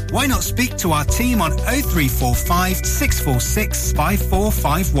hide. Why not speak to our team on 0345 646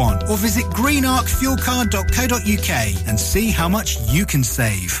 5451 or visit greenarcfuelcard.co.uk and see how much you can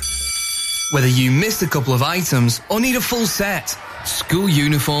save. Whether you missed a couple of items or need a full set, school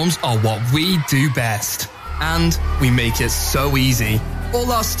uniforms are what we do best. And we make it so easy.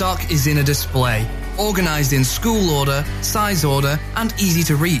 All our stock is in a display, organised in school order, size order, and easy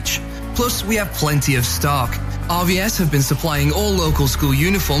to reach. Plus, we have plenty of stock. RVS have been supplying all local school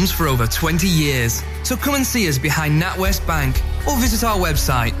uniforms for over 20 years. So come and see us behind NatWest Bank or visit our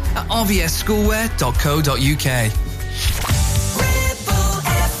website at rvsschoolwear.co.uk.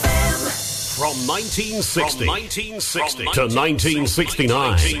 From 1960 to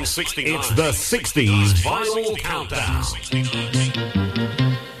 1969, it's the 60s Vinyl Countdown.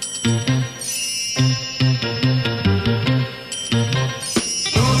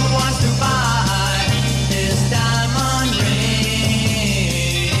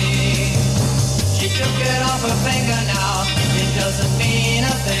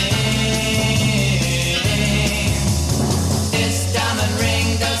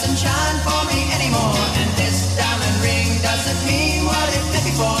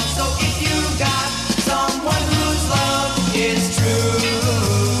 So if you got someone whose love is true,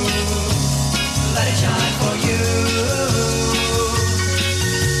 let it shine for you.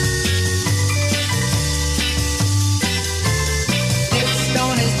 If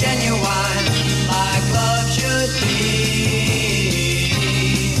stone is genuine, like love should be,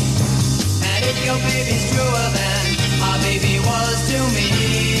 and if your baby's truer than my baby was to me,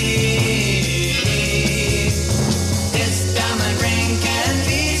 this diamond ring can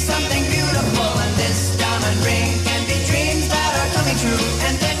be something beautiful, and this diamond ring can be dreams that are coming true,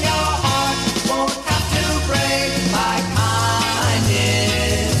 and then your heart won't have to break like mine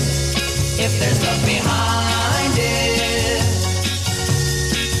did, if there's love behind it.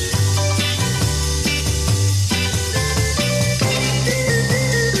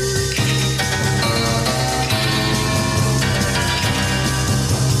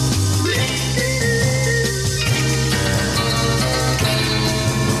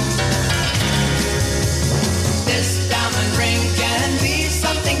 This diamond ring can be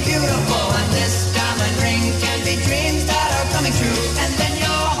something beautiful, and this diamond ring can be dreams that are coming true, and then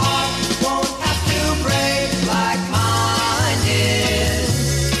your heart won't have to break like mine did,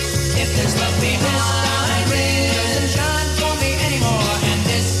 if there's love behind it. Doesn't shine for me anymore, and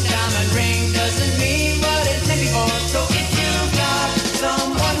this diamond ring doesn't mean what it meant before. So if you've got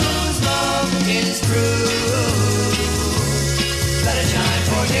someone whose love is true, let it shine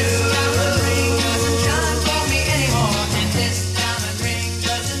for you. Diamond ring doesn't shine for me anymore, and this diamond ring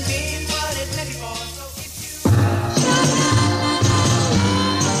doesn't mean what it meant before. So if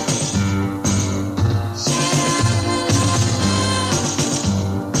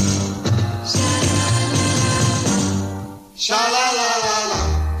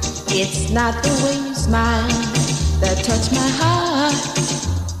It's not the way you smile that touch my heart.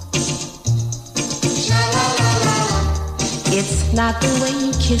 It's not the way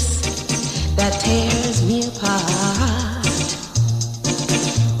you kiss that tears me apart.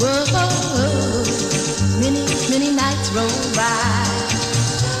 Whoa, many, many nights roll by.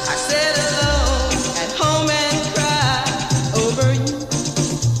 I sit alone at home and cry over you.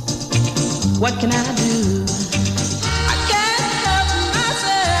 What can I do? I can't help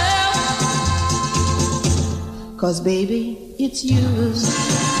myself. 'Cause baby, it's you.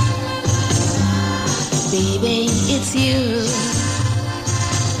 Baby, it's you.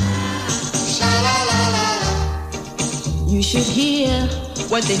 You should hear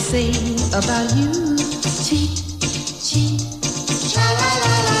what they say about you. Cheat, cheat, la la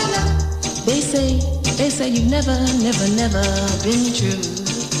la la la. They say you've never been true.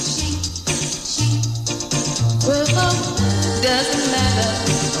 Cheat, cheat. Well, doesn't matter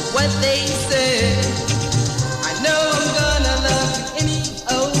what they say. I know I'm gonna love you any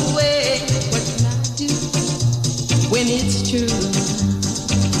old way. What can I do when it's true?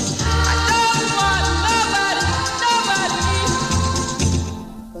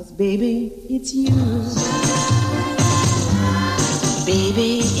 Baby, it's you.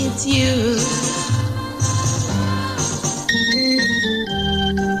 Baby, it's you.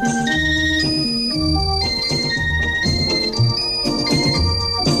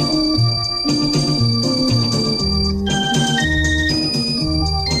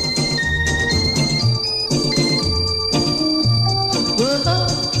 Whoa,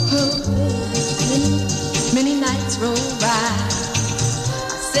 many nights roll by.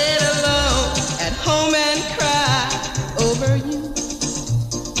 Sit alone at home and cry over you.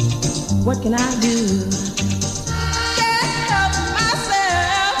 What can I do? Can't help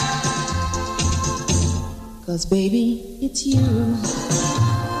myself. 'Cause baby, it's you.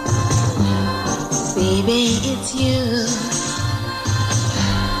 Baby, it's you.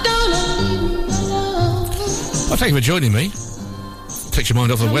 Don't leave me alone. Well, thank you for joining me. Takes your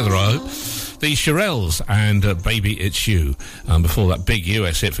mind off the weather, I hope. The Shirelles and Baby It's You. Before that, big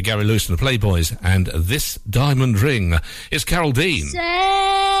US hit for Gary Lewis and the Playboys and This Diamond Ring. It's Carol Dean. Sad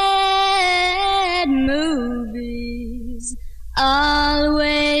movies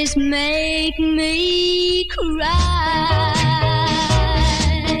always make me cry.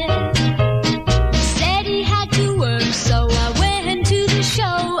 Said he had to work, so I went to the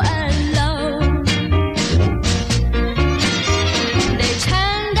show alone. They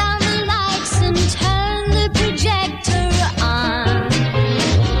turned down the lights and turned the projector on.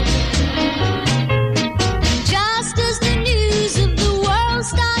 Just as the news of the world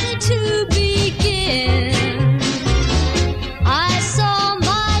started to begin, I saw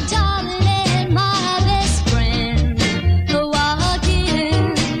my darling, my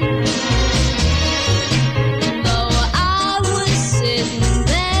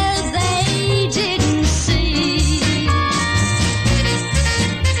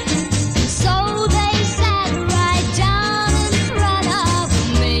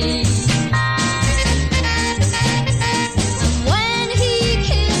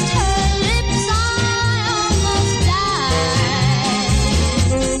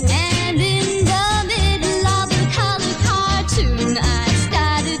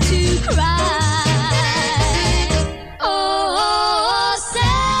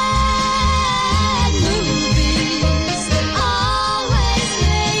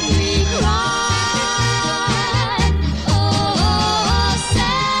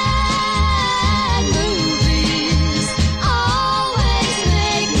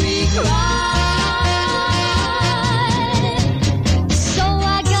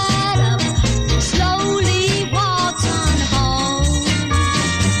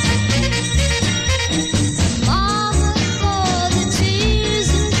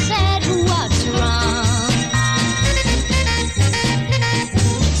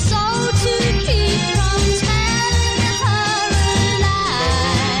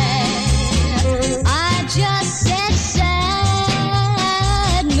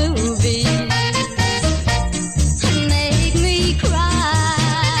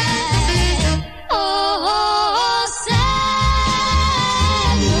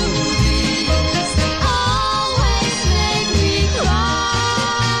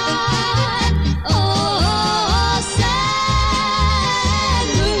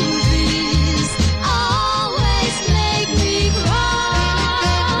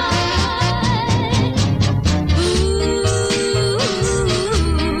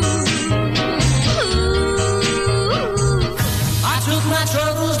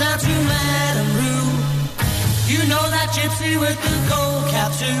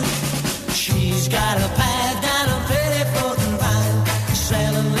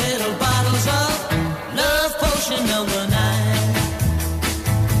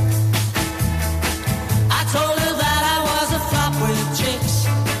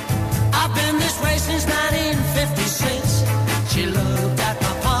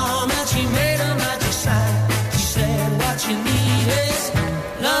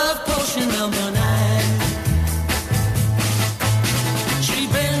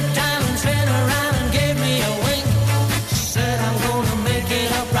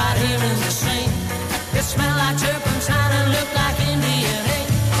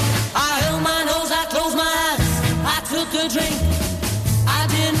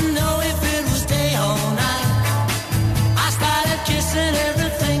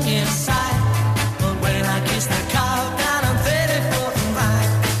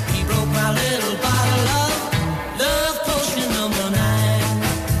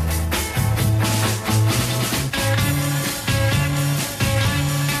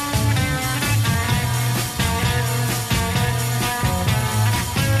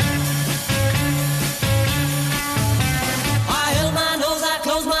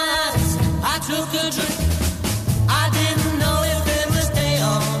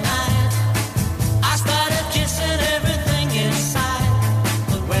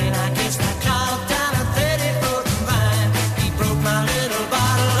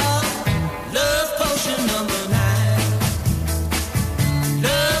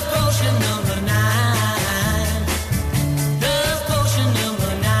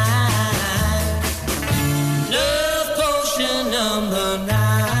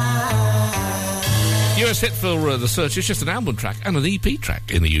latest hit for The Search is just an album track and an EP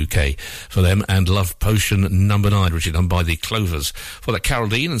track in the UK for them, and Love Potion number 9, which is done by the Clovers for that Carol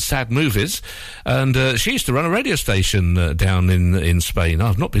Dean and Sad Movies. And she used to run a radio station down in Spain.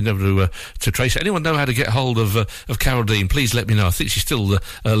 I've not been able to trace it. Anyone know how to get hold of Carol Dean? Please let me know. I think she still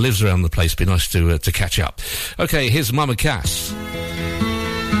lives around the place. Be nice to catch up. Okay, here's Mama Cass.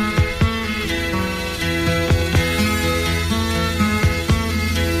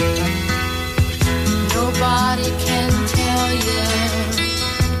 Nobody can tell you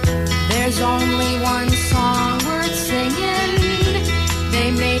there's only one song worth singing. They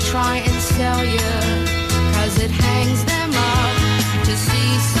may try and sell you 'cause it hangs them up to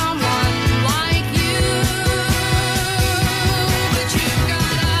see someone like you. But you've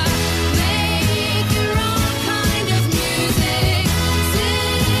gotta make your own kind of music,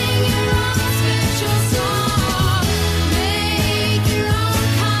 sing your own special song, make your own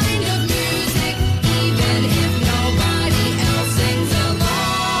kind of music, even if nobody else sings along.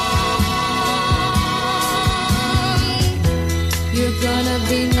 You're gonna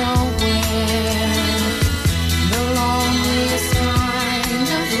be nowhere, the loneliest kind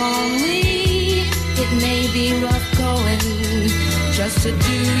of lonely. It may be rough going just to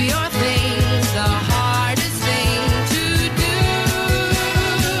do your things, the hardest thing to do.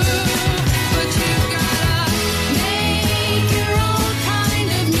 But you gotta make your own kind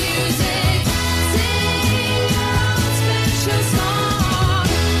of music, sing your own special song,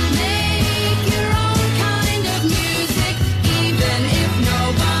 make your own kind of music, even if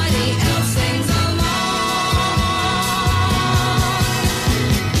nobody else sings along.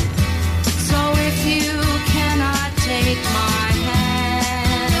 So if you cannot take my hand,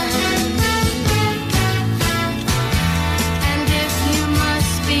 and if you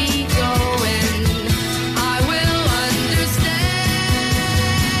must be going, I will understand.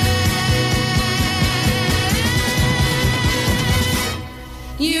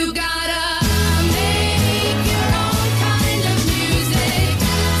 You gotta make your own kind of music,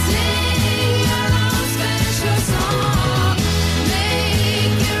 sing your own special song,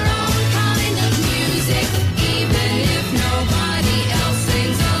 make your own kind of music, even if nobody else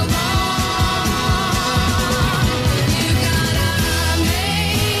sings along. You gotta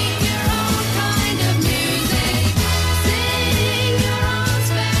make your own kind of music, sing your own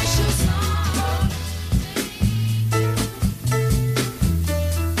special song.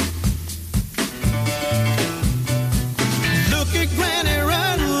 Look at Granny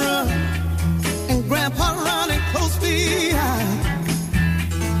run, run, and Grandpa running close behind.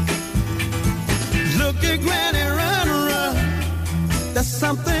 Look at Granny run, run, there's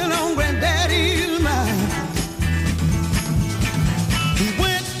something on Granddaddy's mind. He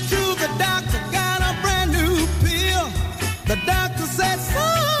went to the doctor, got a brand new pill. The doctor said,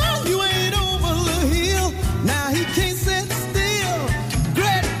 son, you ain't over the hill. Now he can't sit still.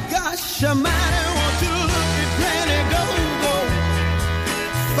 Great gosh almighty, won't you look at Granny go, go,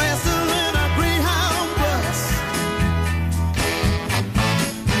 faster than a Greyhound bus.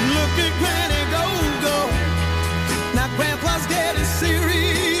 Look at Granny go, go, now Grandpa's getting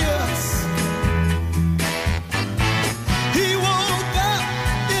serious. He woke up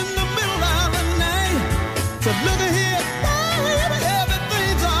in the middle of the night, said, look at here, baby,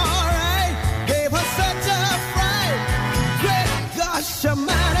 everything's alright. Gave her such a fright. Great gosh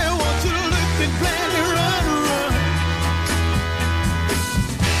almighty, won't you look at Granny run, run.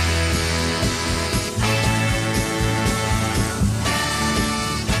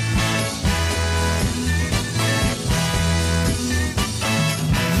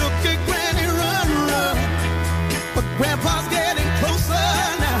 Look at Granny run, run, but Grandpa's getting closer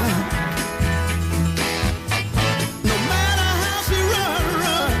now. No matter how she run,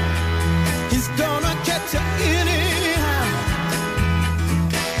 run, he's gonna catch her anyhow.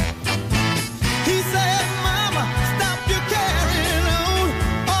 He said, Mama, stop your carrying on.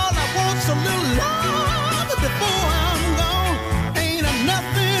 All I want's a little love before I'm gone. Ain't a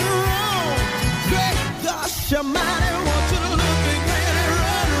nothing wrong. Great gosh almighty, want you to look at Granny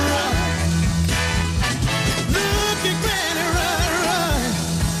run, run. Look at Granny run, run.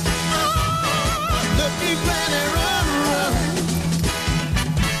 Oh, look at Granny run, run.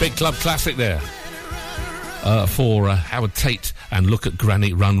 Big club classic there for Howard Tate and Look at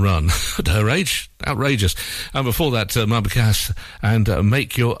Granny Run Run. At her age, outrageous. And before that, Mama Cass and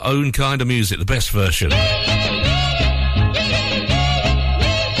Make Your Own Kind of Music, the best version.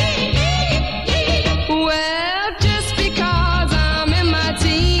 Well, just because I'm in my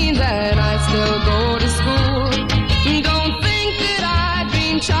teens and I still go to school, don't think that I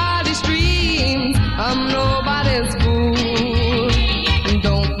dream childish dreams. I'm nobody's fool.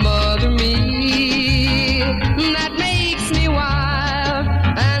 Don't bother me.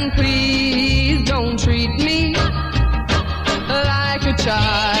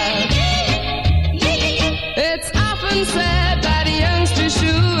 child. It's often said that youngsters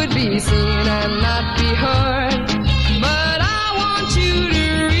should be seen and not be heard. But I want you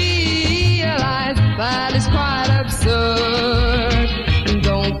to realize that is quite absurd.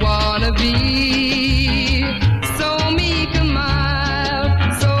 Don't wanna be so meek and mild,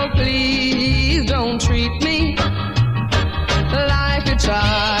 so please don't treat me like a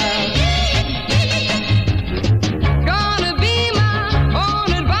child. Gonna be my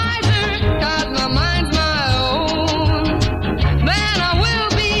own advisor, 'cause my mind's my own. Then I will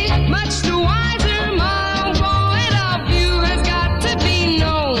be much too wiser. My own point of view has got to be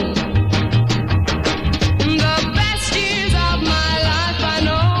known. The best years of my life I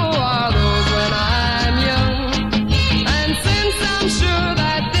know are those when I'm young. And since I'm sure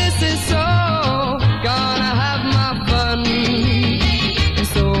that this is so, gonna have my fun.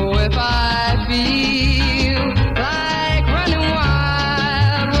 So if I feel like running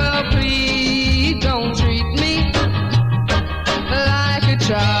wild, well, please don't treat me like a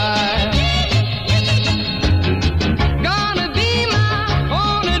child. Gonna be my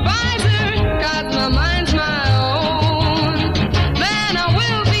own advisor, 'cause my mind's my own. Then I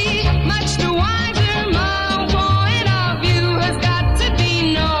will be much too wiser. My own point of view has got to be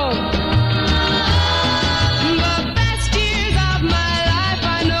known. The best years of my life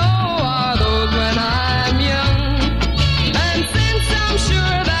I know are those when I'm young. And since I'm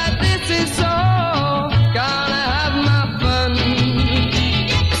sure that this is so, gonna have my fun.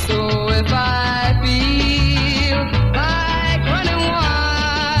 So if I feel like running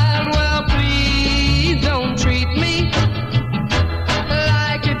wild, well, please don't treat me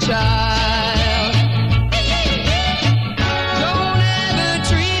like a child. Don't ever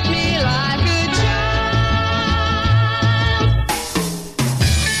treat me like a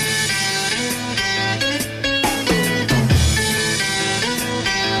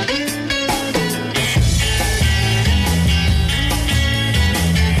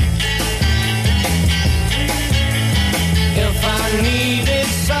If I needed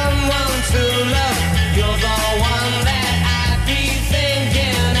someone to love, you're the one that I'd be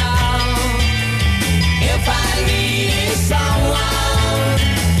thinking of. If I needed someone,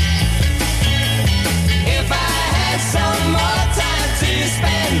 if I had some more time to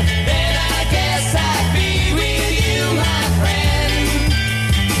spend, then I guess I'd be with you, my friend.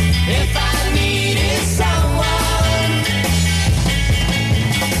 If I needed someone,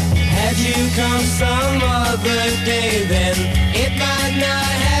 had you come some other day, then it might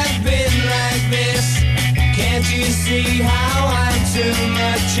not have been like this. Can't you see how I'm too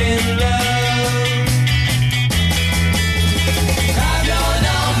much in love? Carve your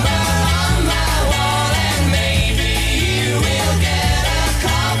number on my wall and maybe you will get a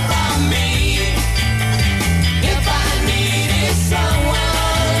call from me. If I needed someone,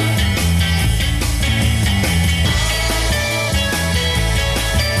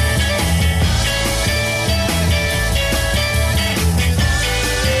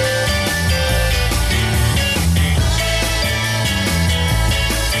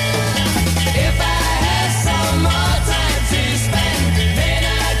 if I had some more time to spend, then I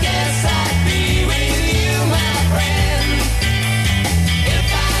guess I'd be with you, my friend. If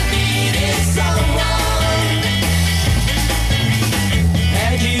I needed someone,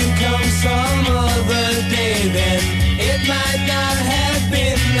 had you come some other day, then it might not have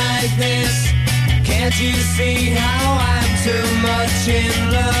been like this. Can't you see how I'm too much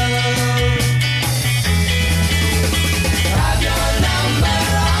in love? Have your number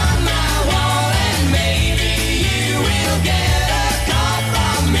on my wall and maybe you will get a call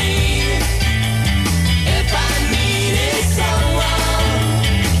from me. If I needed someone,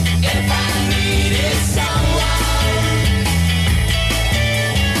 if I needed someone.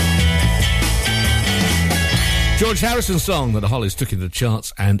 George Harrison's song that the Hollies took in the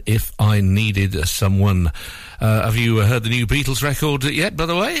charts, and If I Needed Someone. Have you heard the new Beatles record yet, by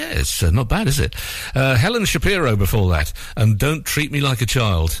the way? Yeah, it's not bad, is it? Helen Shapiro before that, and Don't Treat Me Like a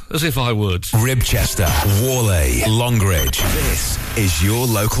Child, as if I would. Ribchester, Worley, Longridge. This is your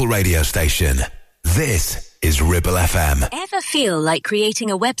local radio station. This is Ribble FM. Ever feel like creating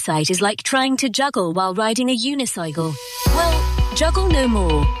a website is like trying to juggle while riding a unicycle? Well, juggle no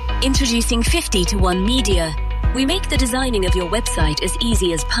more. Introducing 50 to 1 Media. We make the designing of your website as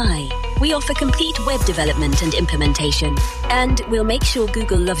easy as pie. We offer complete web development and implementation. And we'll make sure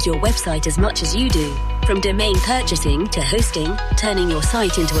Google loves your website as much as you do. From domain purchasing to hosting, turning your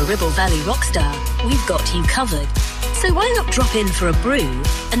site into a Ribble Valley rockstar, we've got you covered. So why not drop in for a brew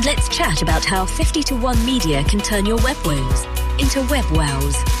and let's chat about how 50 to 1 Media can turn your web woes into web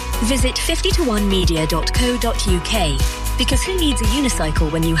wows. Visit 50to1media.co.uk Because who needs a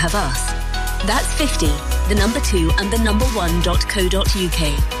unicycle when you have us? That's 50, the number 2 and the number 1.co.uk.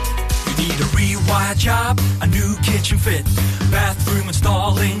 You need a rewire job, a new kitchen fit, bathroom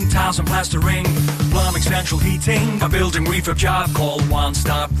installing, tiles and plastering, plumbing, central heating, a building refurb job. Call One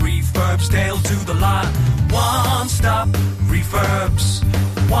Stop Refurbs, Dale to the lot. One Stop Refurbs.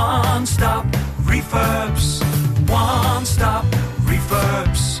 One Stop Refurbs. One Stop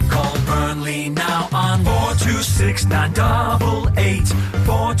Refurbs. Call Burnley now on 426-988.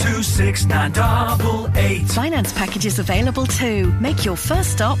 426-988. Finance packages available too. Make your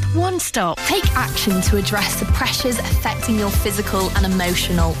first stop One Stop. Take action to address the pressures affecting your physical and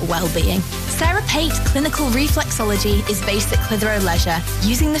emotional well-being. Sarah Pate Clinical Reflexology is based at Clitheroe Leisure.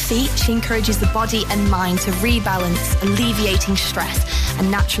 Using the feet, she encourages the body and mind to rebalance, alleviating stress and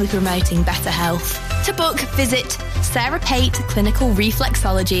naturally promoting better health. To book, visit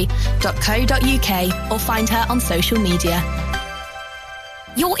sarahpateclinicalreflexology.co.uk or find her on social media.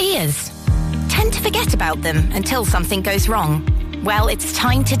 Your ears. Tend to forget about them until something goes wrong. Well, it's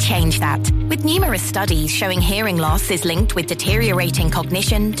time to change that. With numerous studies showing hearing loss is linked with deteriorating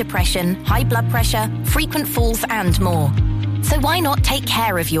cognition, depression, high blood pressure, frequent falls and more. So why not take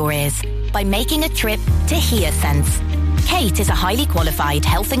care of your ears by making a trip to HearSense? Kate is a highly qualified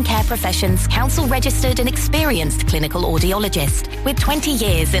health and care professions, council registered and experienced clinical audiologist with 20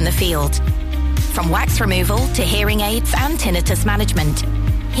 years in the field. From wax removal to hearing aids and tinnitus management,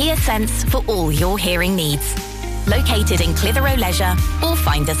 HearSense for all your hearing needs. Located in Clitheroe Leisure or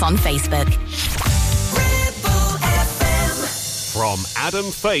find us on Facebook. From Adam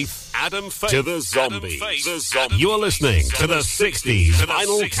Faith to the Zombies. You're listening to the 60s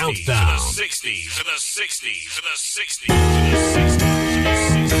Final Countdown.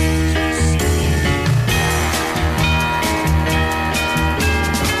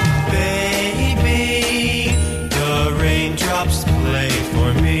 Baby, the raindrops play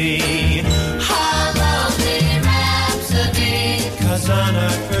for me. Holiday Rhapsody. 'Cause on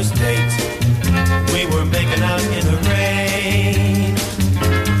our first date, we were making out in the rain.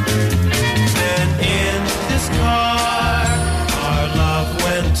 And in this car, our love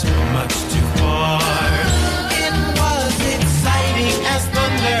went much too far. It was exciting as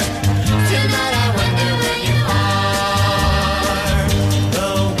thunder. Tonight I wonder where you are. The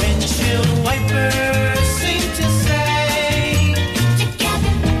windshield wipers seem to say,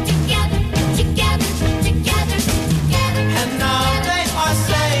 Together, together, together, together, together. and now they are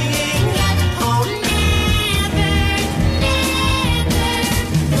saying, oh, Never, never,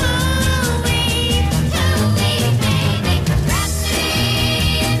 hooey, hooey, baby. Rhapsody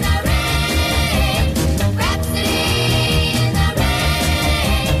in the rain, rhapsody in the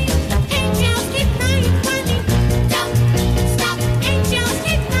rain. Angels keep crying for me, don't stop. Angels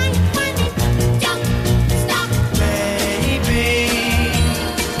keep crying for me, don't stop. baby,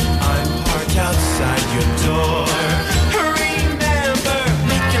 I'm parked outside your door. Remember,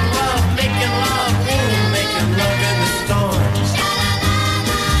 making love in the storm.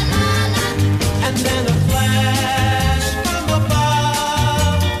 And then a flash from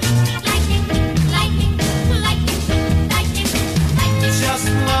above. Lightning, lightning, lightning, lightning, lightning. Just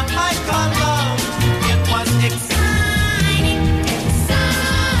not like our love. It was exciting.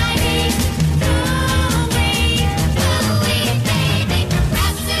 Exciting, hooey, hooey, baby.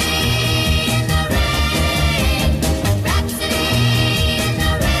 Rhapsody in the rain, rhapsody in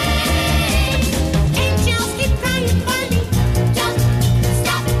the rain. Angels keep crying for me, don't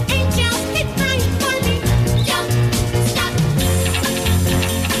stop. Angels keep crying for me,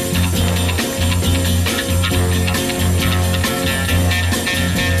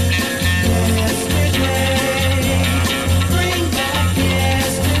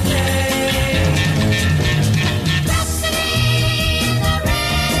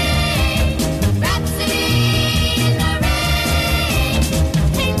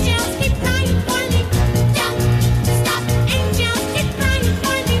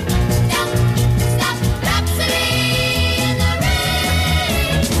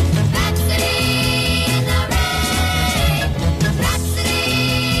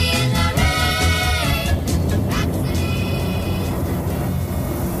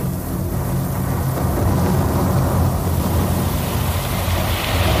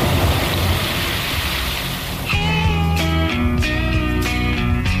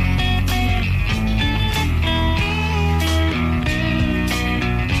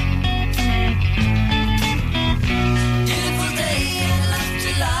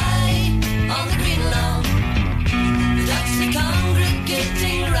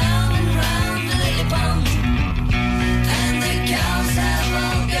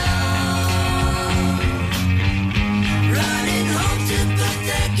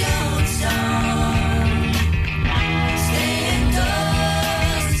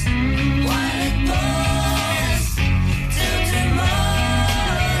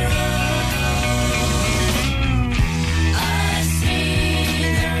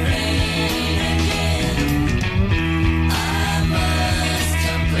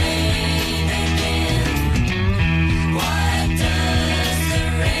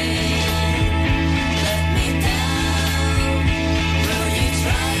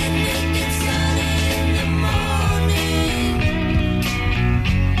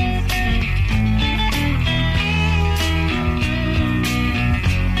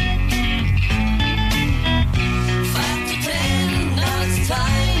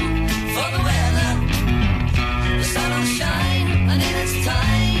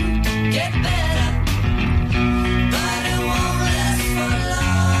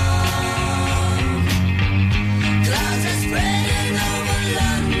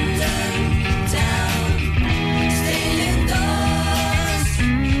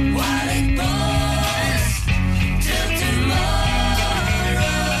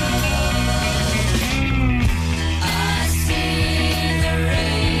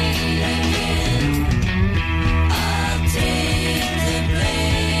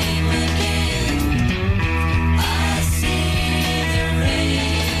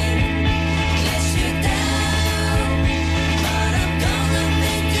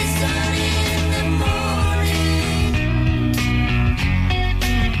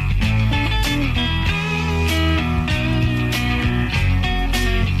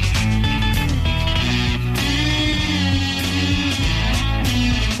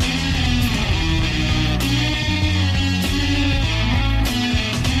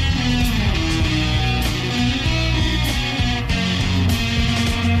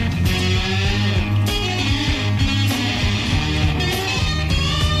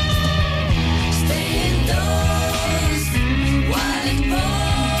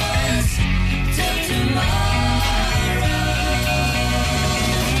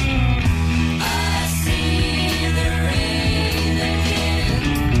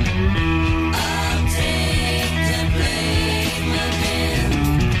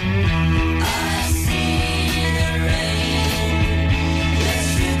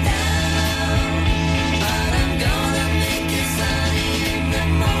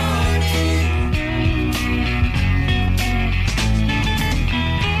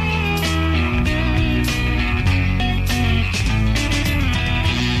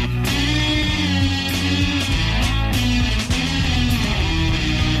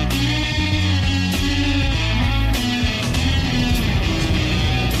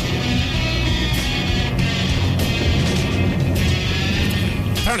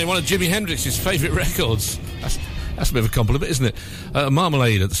 apparently one of Jimi Hendrix's favourite records. That's a bit of a compliment, isn't it?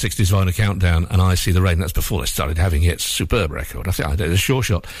 Marmalade at the 60s Vinyl Countdown and I See the Rain. That's before they started having hits. Superb record. I think I did a sure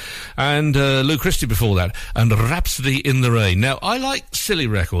shot. And Lou Christie before that. And Rhapsody in the Rain. Now, I like silly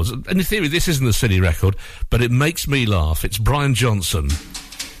records. In theory, this isn't a silly record, but it makes me laugh. It's Brian Johnson.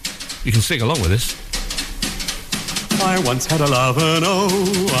 You can sing along with this. I once had a lover, and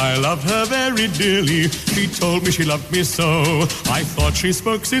oh, I loved her very dearly. She told me she loved me so. I thought she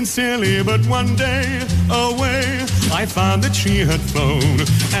spoke sincerely, but one day, away, I found that she had flown.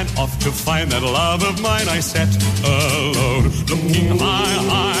 And off to find that love of mine, I sat alone. Looking high,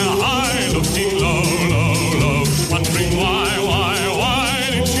 high, high, looking low, low, low. Wondering why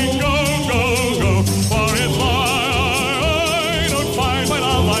did she go, go, go? For if I don't find my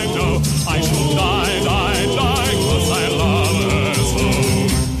love, I know I shall die, die, die.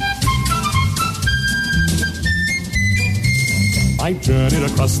 I journeyed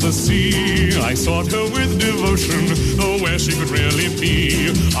across the sea, I sought her with devotion, oh, where she could really be.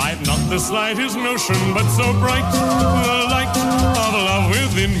 I've not the slightest notion, but so bright the light of love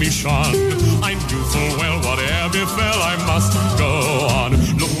within me shone. I knew full well whatever befell, I must go on.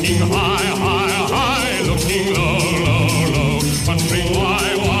 Looking high, high, high, looking low, low, low. Wondering why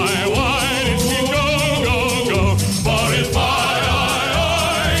did she go, go, go? For if I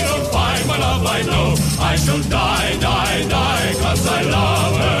don't find my love, I know I shall die, die, die, 'cause I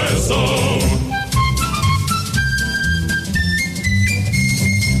love her so.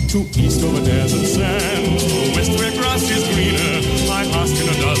 To east over desert sand, to west where grass is greener, I passed in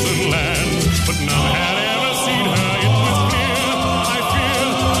a dozen lands, but none had ever seen her. It was clear, I fear,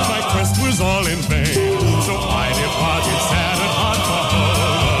 my quest was all in vain. So I departed sad at heart for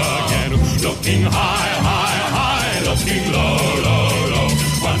home again. Looking high, high, high, looking low, low, low.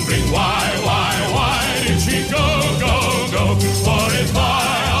 Wondering why did she go, go, go? For if I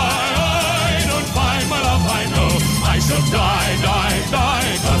don't find my love, I know I shall die, die,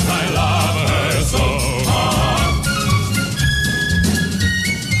 die, 'cause I love her so.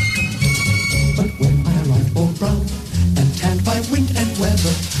 But when I arrived all brown and tanned by wind and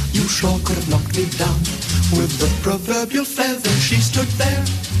weather, you sure could have knocked me down. With the proverbial feather, she stood there,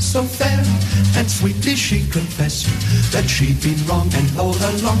 so fair, and sweetly she confessed that she'd been wrong, and all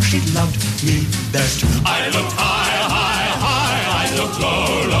along she loved me best. I looked high, high, high, I looked low,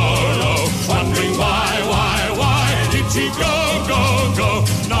 low, low, wondering why did she go, go, go?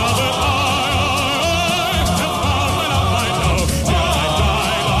 Now that I have found my love, I know, till I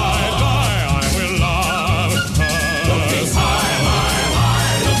die, die, die, I will love her. Looking high, high,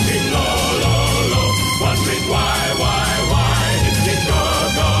 high, looking low, low, low, wondering why did she go,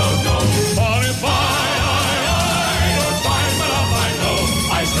 go, go? For if I don't find my love, I know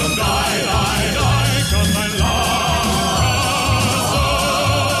I shall die, die, die, 'cause I love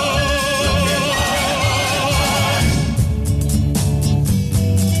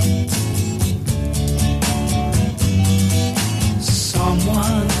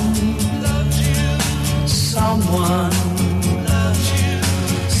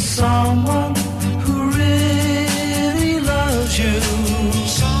someone who really loves you.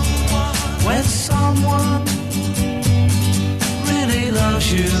 When someone really loves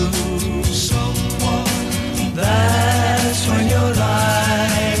you, that's when your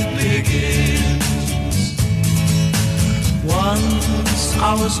life begins. Once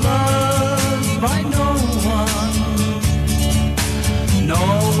I was loved by no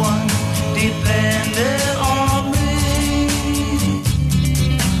one depended on me.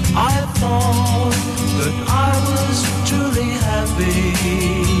 I thought that I was truly happy,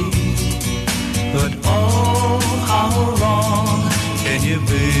 but oh, how wrong can you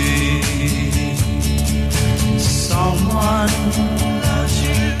be? Someone loves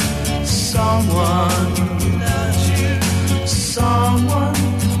you, someone loves you, someone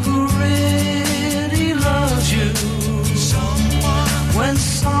who really loves you. When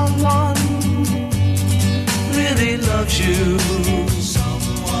someone really loves you,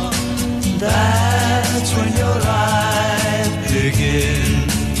 that's when your life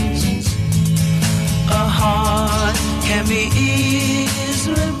begins. A heart can be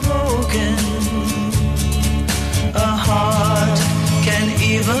easily broken. A heart can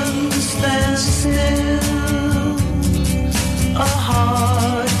even stand still. A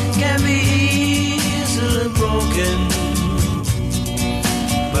heart can be easily broken.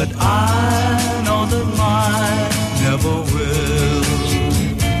 But I know that mine never will.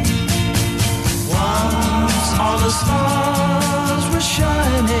 Once all the stars were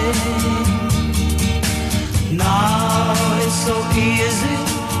shining. Now it's so easy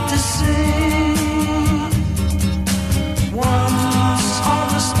to see. Once all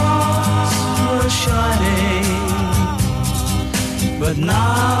the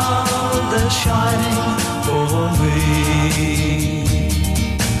now they're shining for me.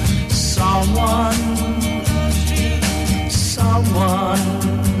 Someone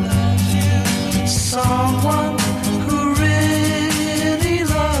who really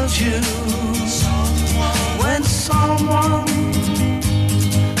loves you. When someone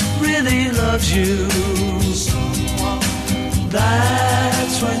really loves you,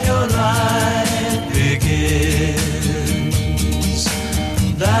 that's when your life begins.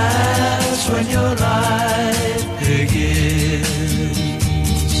 That's when your life begins.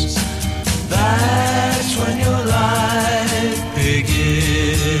 That's when your life begins.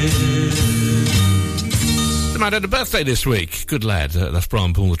 The man had a birthday this week. Good lad. That's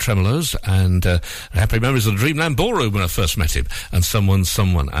Brian Paul, the Tremolos, and happy memories of the Dreamland Ballroom when I first met him. And someone,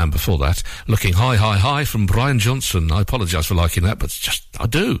 and before that, Looking High from Brian Johnson. I apologise for liking that, but it's just, I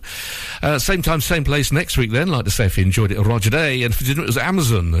do. Same time, same place next week then. Like to say if you enjoyed it, Roger Day. And if you didn't, it was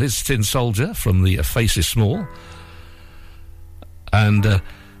Amazon, his Tin Soldier from the Face is Small. And then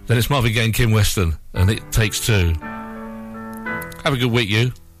it's Marvin Gaye and Kim Weston, and It Takes Two. Have a good week,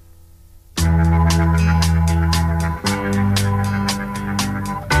 you.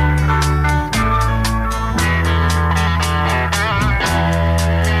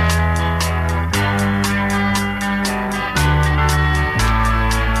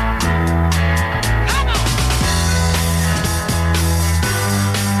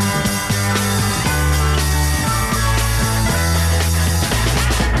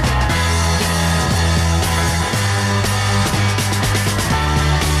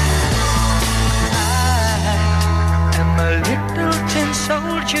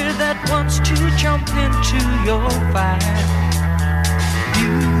 That wants to jump into your fire.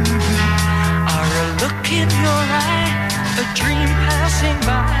 You are a look in your eye, a dream passing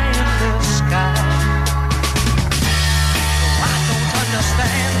by in the sky. I don't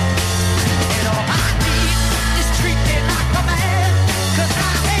understand. And all I need is treat me like a man, 'cause I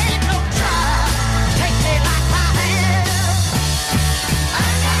ain't no child. Take me like I am. I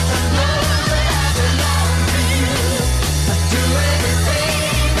got to know that I belong to you. I do anything.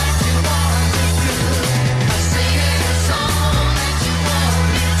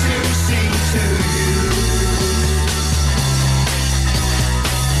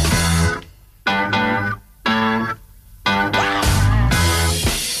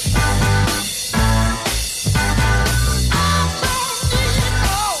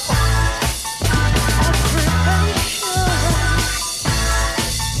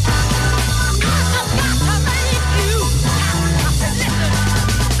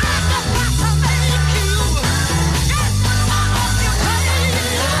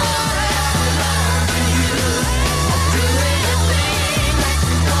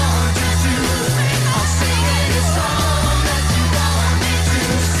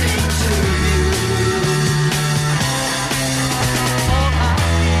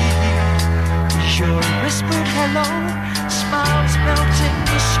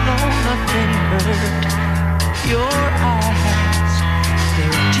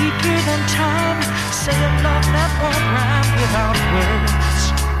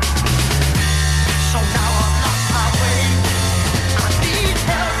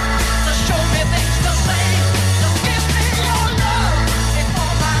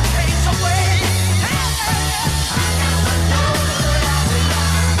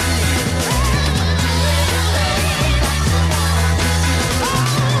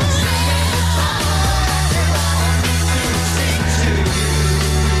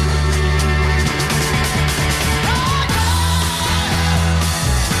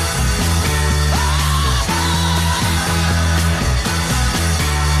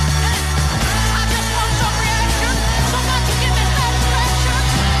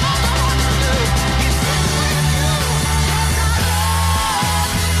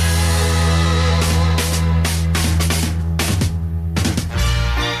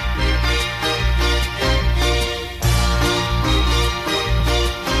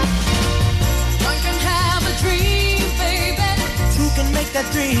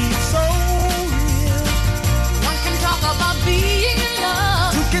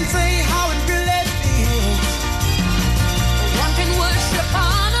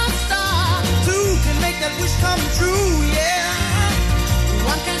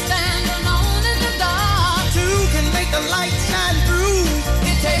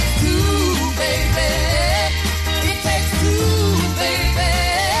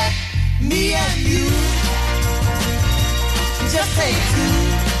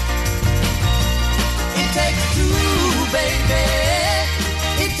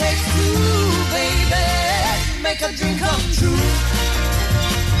 Make a dream come true.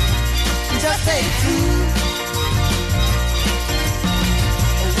 just take two.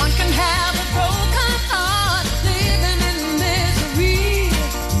 One can have a broken heart, living in misery.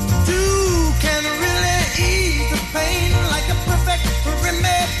 Two can really ease the pain like a perfect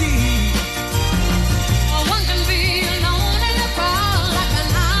remedy. One can be alone in a crowd like an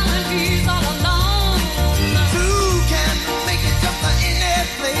island, he's all alone. Two can make it just in their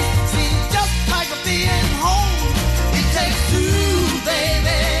place, seem just like being home. It takes two,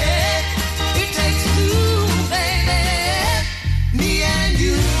 baby. It takes two, baby. Me and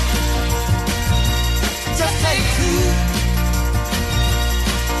you, Just take two.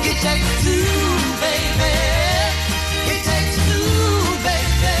 it takes two, baby. It takes two,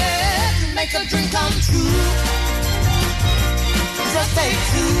 baby, to make a dream come true. Just take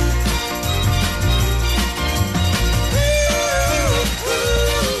two.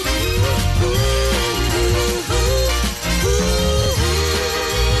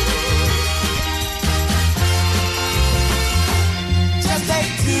 Just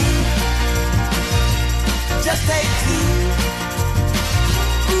take two. Just take two.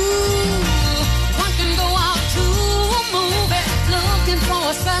 One can go out to a movie looking for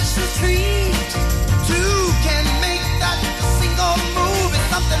a special treat. Two can make that single move. It's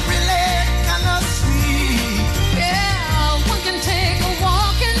something really kind of sweet. Yeah, one can take a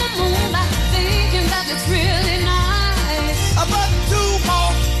walk in the moonlight thinking that it's really nice. But two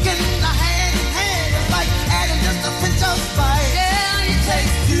walking hand in hand is like adding just a pinch of spice. Yeah, it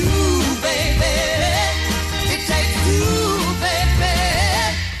takes two, baby. It takes two, baby.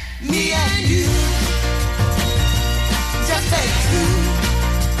 Me and you, Just take two.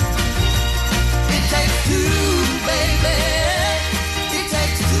 it takes two, Baby, it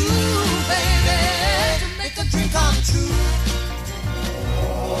takes two, baby, to make a dream come true.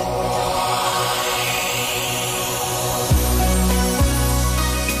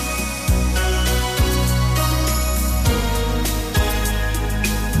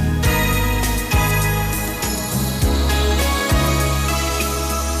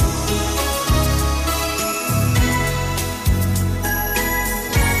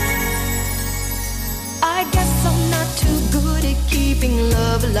 I guess I'm not too good at keeping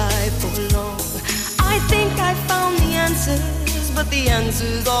love alive for long. I think I found the answers, but the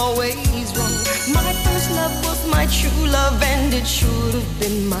answer's always wrong. My first love was my true love, and it should have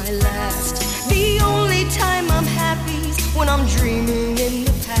been my last. The only time I'm happy is when I'm dreaming in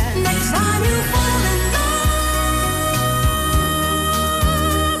the past. Next time you fall in love,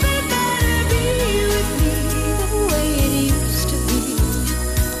 it better be with me the way it used to be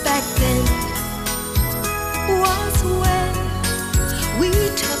back then. Was when we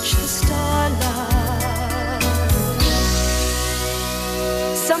touched the starlight.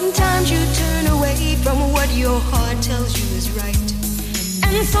 Sometimes you turn away from what your heart tells you is right,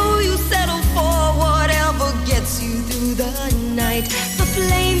 and so you settle for whatever gets you through the night. The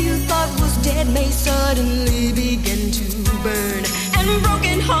flame you thought was dead may suddenly begin to burn, and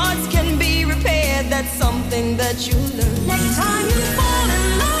broken hearts can be repaired. That's something that you learn. Next time you fall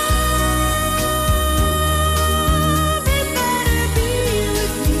in love,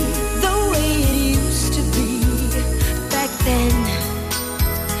 then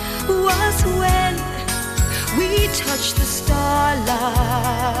was when we touched the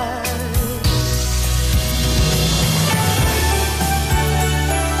starlight.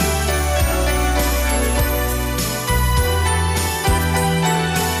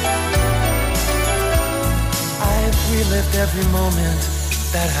 I've relived every moment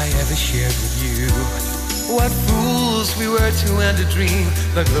that I ever shared with you. What fools we were to end a dream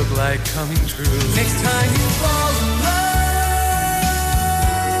that looked like coming true. Next time you fall in love,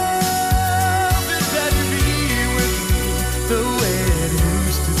 the way it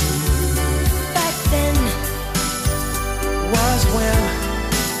used to be. Back then was when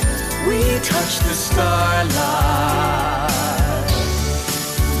we touched the starlight.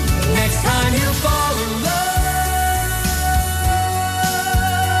 Next time you fall in love,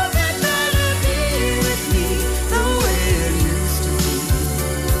 it better be with me the way it used to be.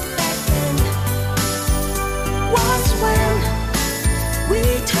 back then was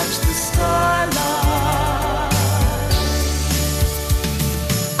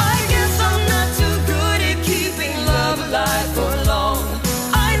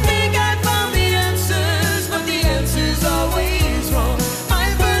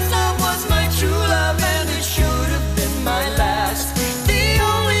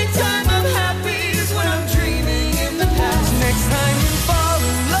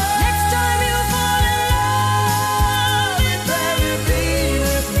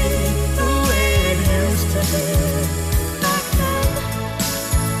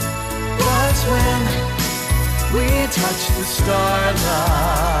watch the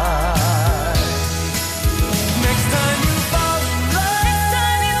starlight.